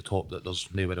 as you say, at the top, that there's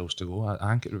nowhere else to go. I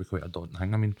think it would be quite a daunting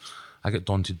thing. I mean, I get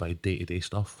daunted by day-to-day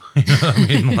stuff. You know what I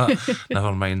mean? Like,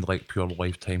 never mind like pure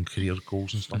lifetime career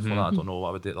goals and stuff like that. I don't know what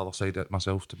I would do at the other side of it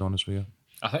myself, to be honest with you.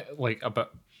 I think like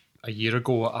about a year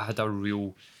ago, I had a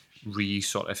real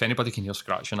if anybody can hear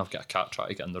scratching, I've got a cat trying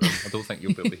to get in the room. I don't think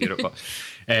you'll be able to hear it,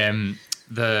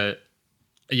 but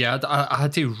I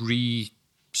had to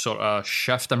sort of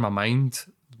shift in my mind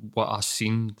what I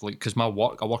seen, like, because I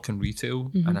work in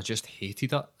retail and I just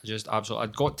hated it. I just absolutely,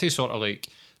 I'd got to sort of like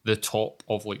the top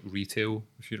of like retail,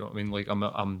 if you know what I mean. Like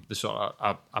I'm the sort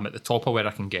of I'm at the top of where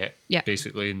I can get,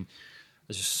 basically, and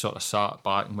I just sort of sat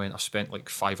back and went, I've spent like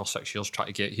 5 or 6 years trying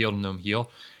to get here, and I'm here,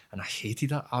 and I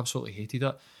hated it, absolutely hated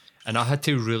it. And I had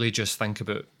to really just think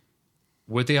about,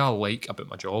 what do I like about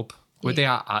my job? What do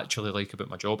I actually like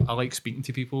about my job? I like speaking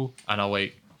to people, and I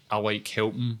like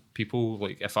helping people.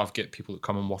 Like if I've got people that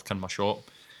come and work in my shop,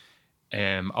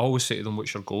 I always say to them,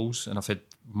 what's your goals? And I've had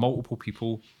multiple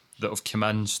people that have come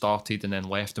in, started, and then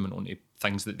left them and onto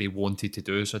things that they wanted to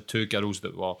do. So I had 2 girls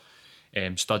that were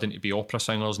studying to be opera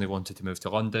singers and they wanted to move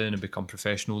to London and become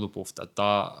professional. They both did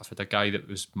that. I've had a guy that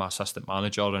was my assistant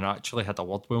manager, and I actually had a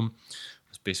word with him.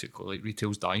 It's basically like,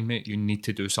 retail's dying, mate. You need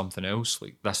to do something else.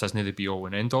 Like, this isn't the be all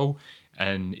and end all.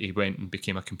 And he went and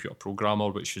became a computer programmer,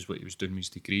 which is what he was doing with his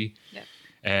degree.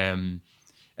 And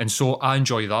so I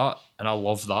enjoy that, and I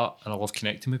love that, and I love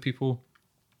connecting with people.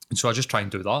 And so I just try and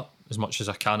do that as much as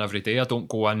I can every day. I don't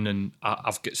go in and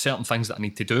I've got certain things that I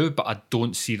need to do, but I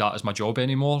don't see that as my job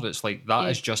anymore. It's like, that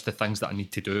is just the things that I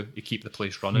need to do to keep the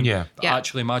place running. But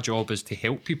actually my job is to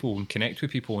help people and connect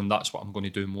with people, and that's what I'm going to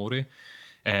do more of.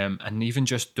 And even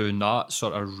just doing that,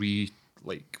 sort of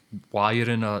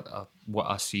wiring what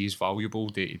I see is valuable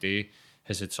day to day,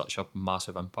 has had such a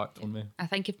massive impact on me. I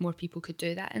think if more people could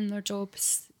do that in their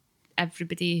jobs,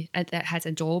 everybody that has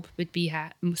a job would be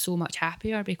so much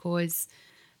happier, because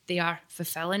they are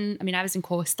fulfilling. I mean, I was in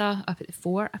Costa up at the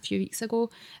Fort a few weeks ago,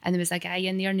 and there was a guy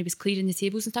in there and he was clearing the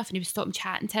tables and stuff, and he was stopping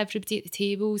chatting to everybody at the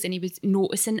tables, and he was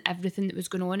noticing everything that was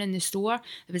going on in the store.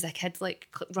 There was a kid like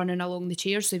running along the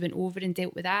chairs, so he went over and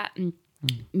dealt with that and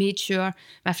made sure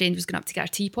my friend was going up to get her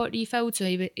teapot refilled, so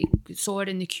he saw her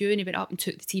in the queue and he went up and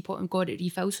took the teapot and got it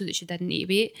refilled so that she didn't need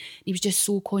to wait. And he was just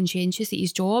so conscientious at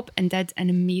his job and did an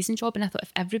amazing job. And I thought,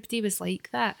 if everybody was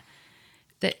like that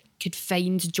could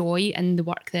find joy in the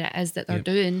work that it is that they're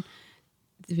doing,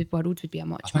 the world would be a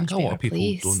much, much better place. I think a lot of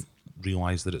people don't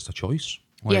realise that it's a choice.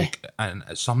 And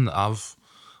it's something that I've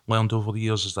learned over the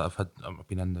years, is that I've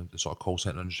been in the sort of call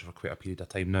centre industry for quite a period of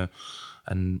time now,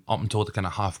 and up until the kind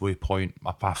of halfway point,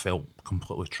 I felt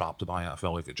completely trapped by it. I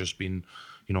felt like it just been,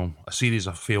 a series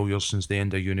of failures since the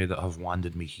end of uni that have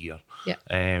landed me here.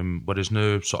 Whereas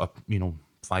now, sort of,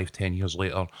 5-10 years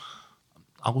later,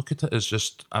 I look at it as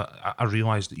just, I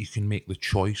realise that you can make the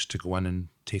choice to go in and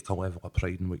take a level of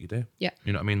pride in what you do. You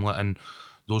know what I mean? And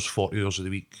those 40 hours of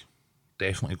the week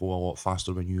definitely go a lot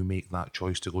faster when you make that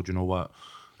choice to go, do you know what?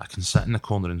 I can sit in the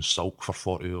corner and sulk for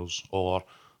 40 hours, or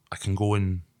I can go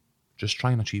and just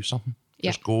try and achieve something.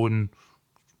 Just go and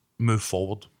move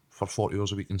forward for 40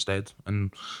 hours a week instead.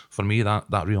 And for me,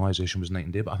 that realisation was night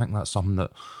and day. But I think that's something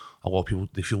that a lot of people,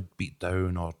 they feel beat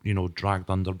down or, dragged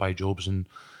under by jobs, and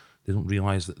they don't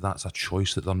realise that that's a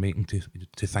choice that they're making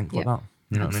to think like that.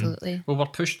 You know Absolutely. what I mean? Well, we're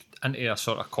pushed into a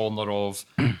sort of corner of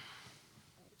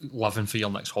living for your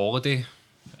next holiday,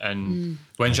 and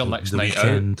when's your next night out,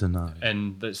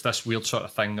 and it's this weird sort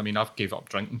of thing. I mean, I've gave up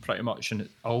drinking pretty much, and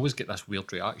I always get this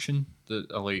weird reaction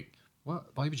that are like, "What?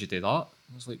 Why would you do that?" I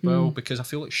was like, "Well, because I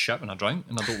feel like shit when I drink,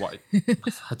 and I don't want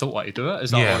to do it.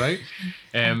 Is that all right?"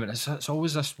 And it's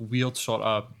always this weird sort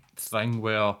of thing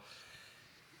where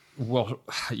we're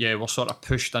sort of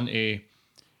pushed into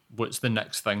what's the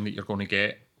next thing that you're going to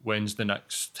get when's the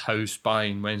next house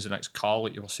buying, when's the next car,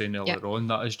 like you were saying earlier on.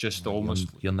 That is just almost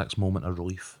Your next moment of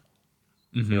relief.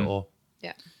 Mm-hmm.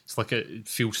 Yeah. it's like it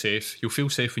feels safe. You'll feel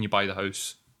safe when you buy the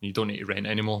house. You don't need to rent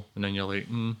anymore, and then you're like,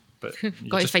 but you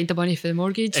Got to find the money for the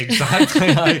mortgage. exactly.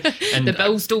 And The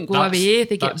bills don't go that's- away;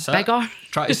 they get that's it. bigger.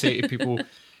 Try to say to people,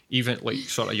 even like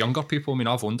sort of younger people. I mean,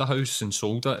 I've owned a house and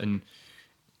sold it, and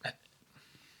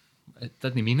it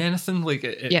didn't mean anything. Like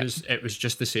it was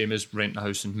just the same as renting a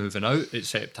house and moving out,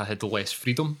 except I had less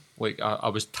freedom. Like I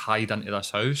was tied into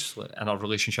this house, like, and our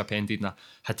relationship ended, and I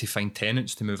had to find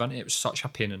tenants to move in. It was such a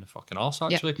pain in the fucking arse,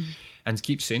 actually. And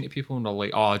keep saying to people, and they're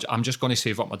like, "Oh, I'm just going to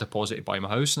save up my deposit to buy my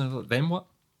house," and I'm like, then what?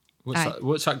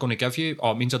 What's that going to give you?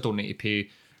 Oh, it means I don't need to pay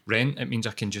rent. It means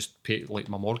I can just pay like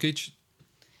my mortgage.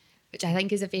 Which I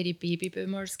think is a very baby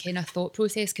boomers kind of thought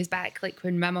process, because back like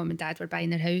when my mum and dad were buying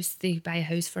their house, they buy a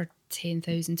house for £10,000,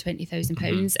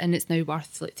 £20,000 and it's now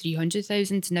worth like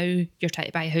 300,000. Now you're trying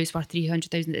to buy a house worth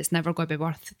 300,000 that's never going to be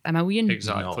worth $1 million.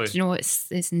 Exactly. You know,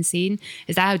 it's insane.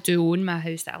 Is that I do own my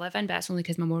house that I live in, but that's only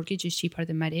because my mortgage is cheaper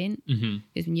than my rent.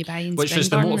 Because when you buy in Which is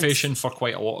the Springburn, motivation for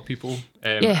quite a lot of people.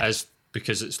 Is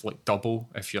because it's like double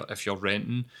if you're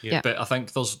renting. Yeah. But I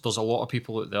think there's a lot of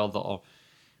people out there that are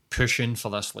pushing for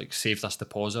this, like save this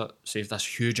deposit, save this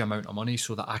huge amount of money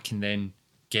so that I can then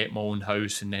get my own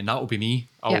house, and then that'll be me.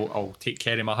 I'll take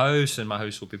care of my house, and my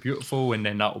house will be beautiful, and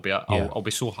then that'll be it. I'll be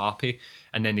so happy.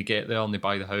 And then they get there and they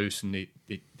buy the house and they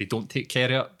don't take care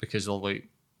of it because they're like,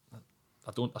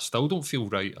 I still don't feel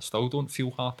right. I still don't feel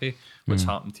happy. What's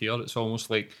happened here? It's almost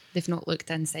like they've not looked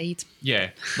inside.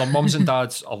 their mums and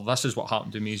dads. This is what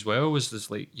happened to me as well. Was this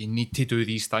like you need to do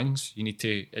these things? You need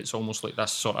to. It's almost like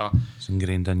this sort of It's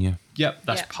ingrained in you.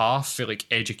 this path for like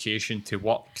education to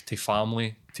work to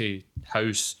family to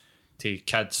house to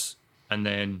kids, and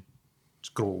then it's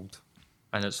grow old,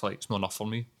 and it's like it's not enough for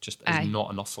me. Just it's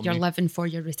not enough for You're me. living for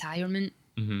your retirement.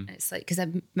 It's like, because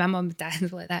my mum and dad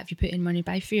were like that, if you put in money,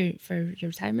 buy for your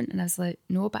retirement. And I was like,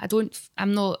 no, but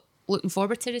I'm not looking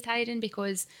forward to retiring,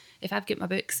 because if I've got my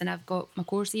books and I've got my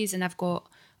courses and I've got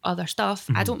other stuff,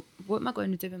 what am I going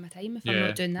to do with my time if I'm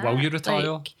not doing that? Will you retire?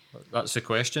 Like, That's the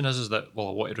question. Is that well,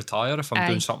 I want to retire if I'm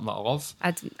doing something that I love.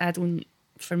 I don't.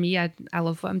 For me, I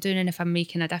love what I'm doing, and if I'm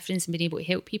making a difference and being able to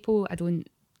help people, I don't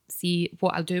see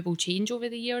what I do will change over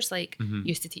the years. Like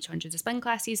used to teach hundreds of spin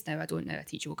classes, now I don't. Now I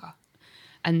teach yoga.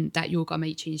 And that yoga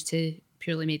might change to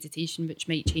purely meditation, which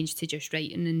might change to just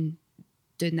writing and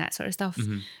doing that sort of stuff.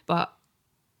 But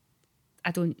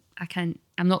I'm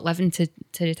not living to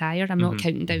retire. I'm not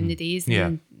counting down the days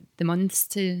and the months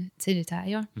to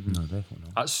retire. No, definitely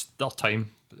not. That's their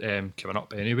time coming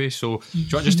up anyway. So do you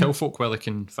want to just tell folk where they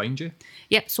can find you?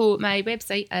 Yep, so my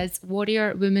website is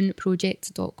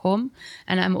warriorwomanproject.com,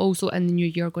 and I'm also in the new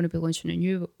year going to be launching a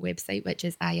new website, which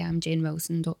is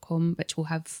iamjenwilson.com, which will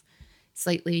have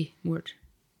slightly more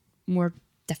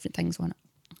different things on it.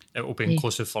 It will be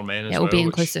inclusive for men as well. It will be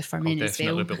inclusive for men as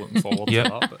well. I'll definitely be looking forward to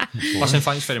that. But listen,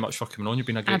 thanks very much for coming on. You've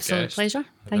been a great Absolute guest. pleasure. I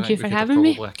Thank think you we for could have having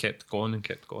me. probably kept going.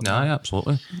 Yeah,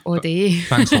 absolutely. All day.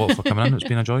 Thanks a lot for coming in. It's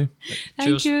been a joy.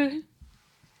 Thank you.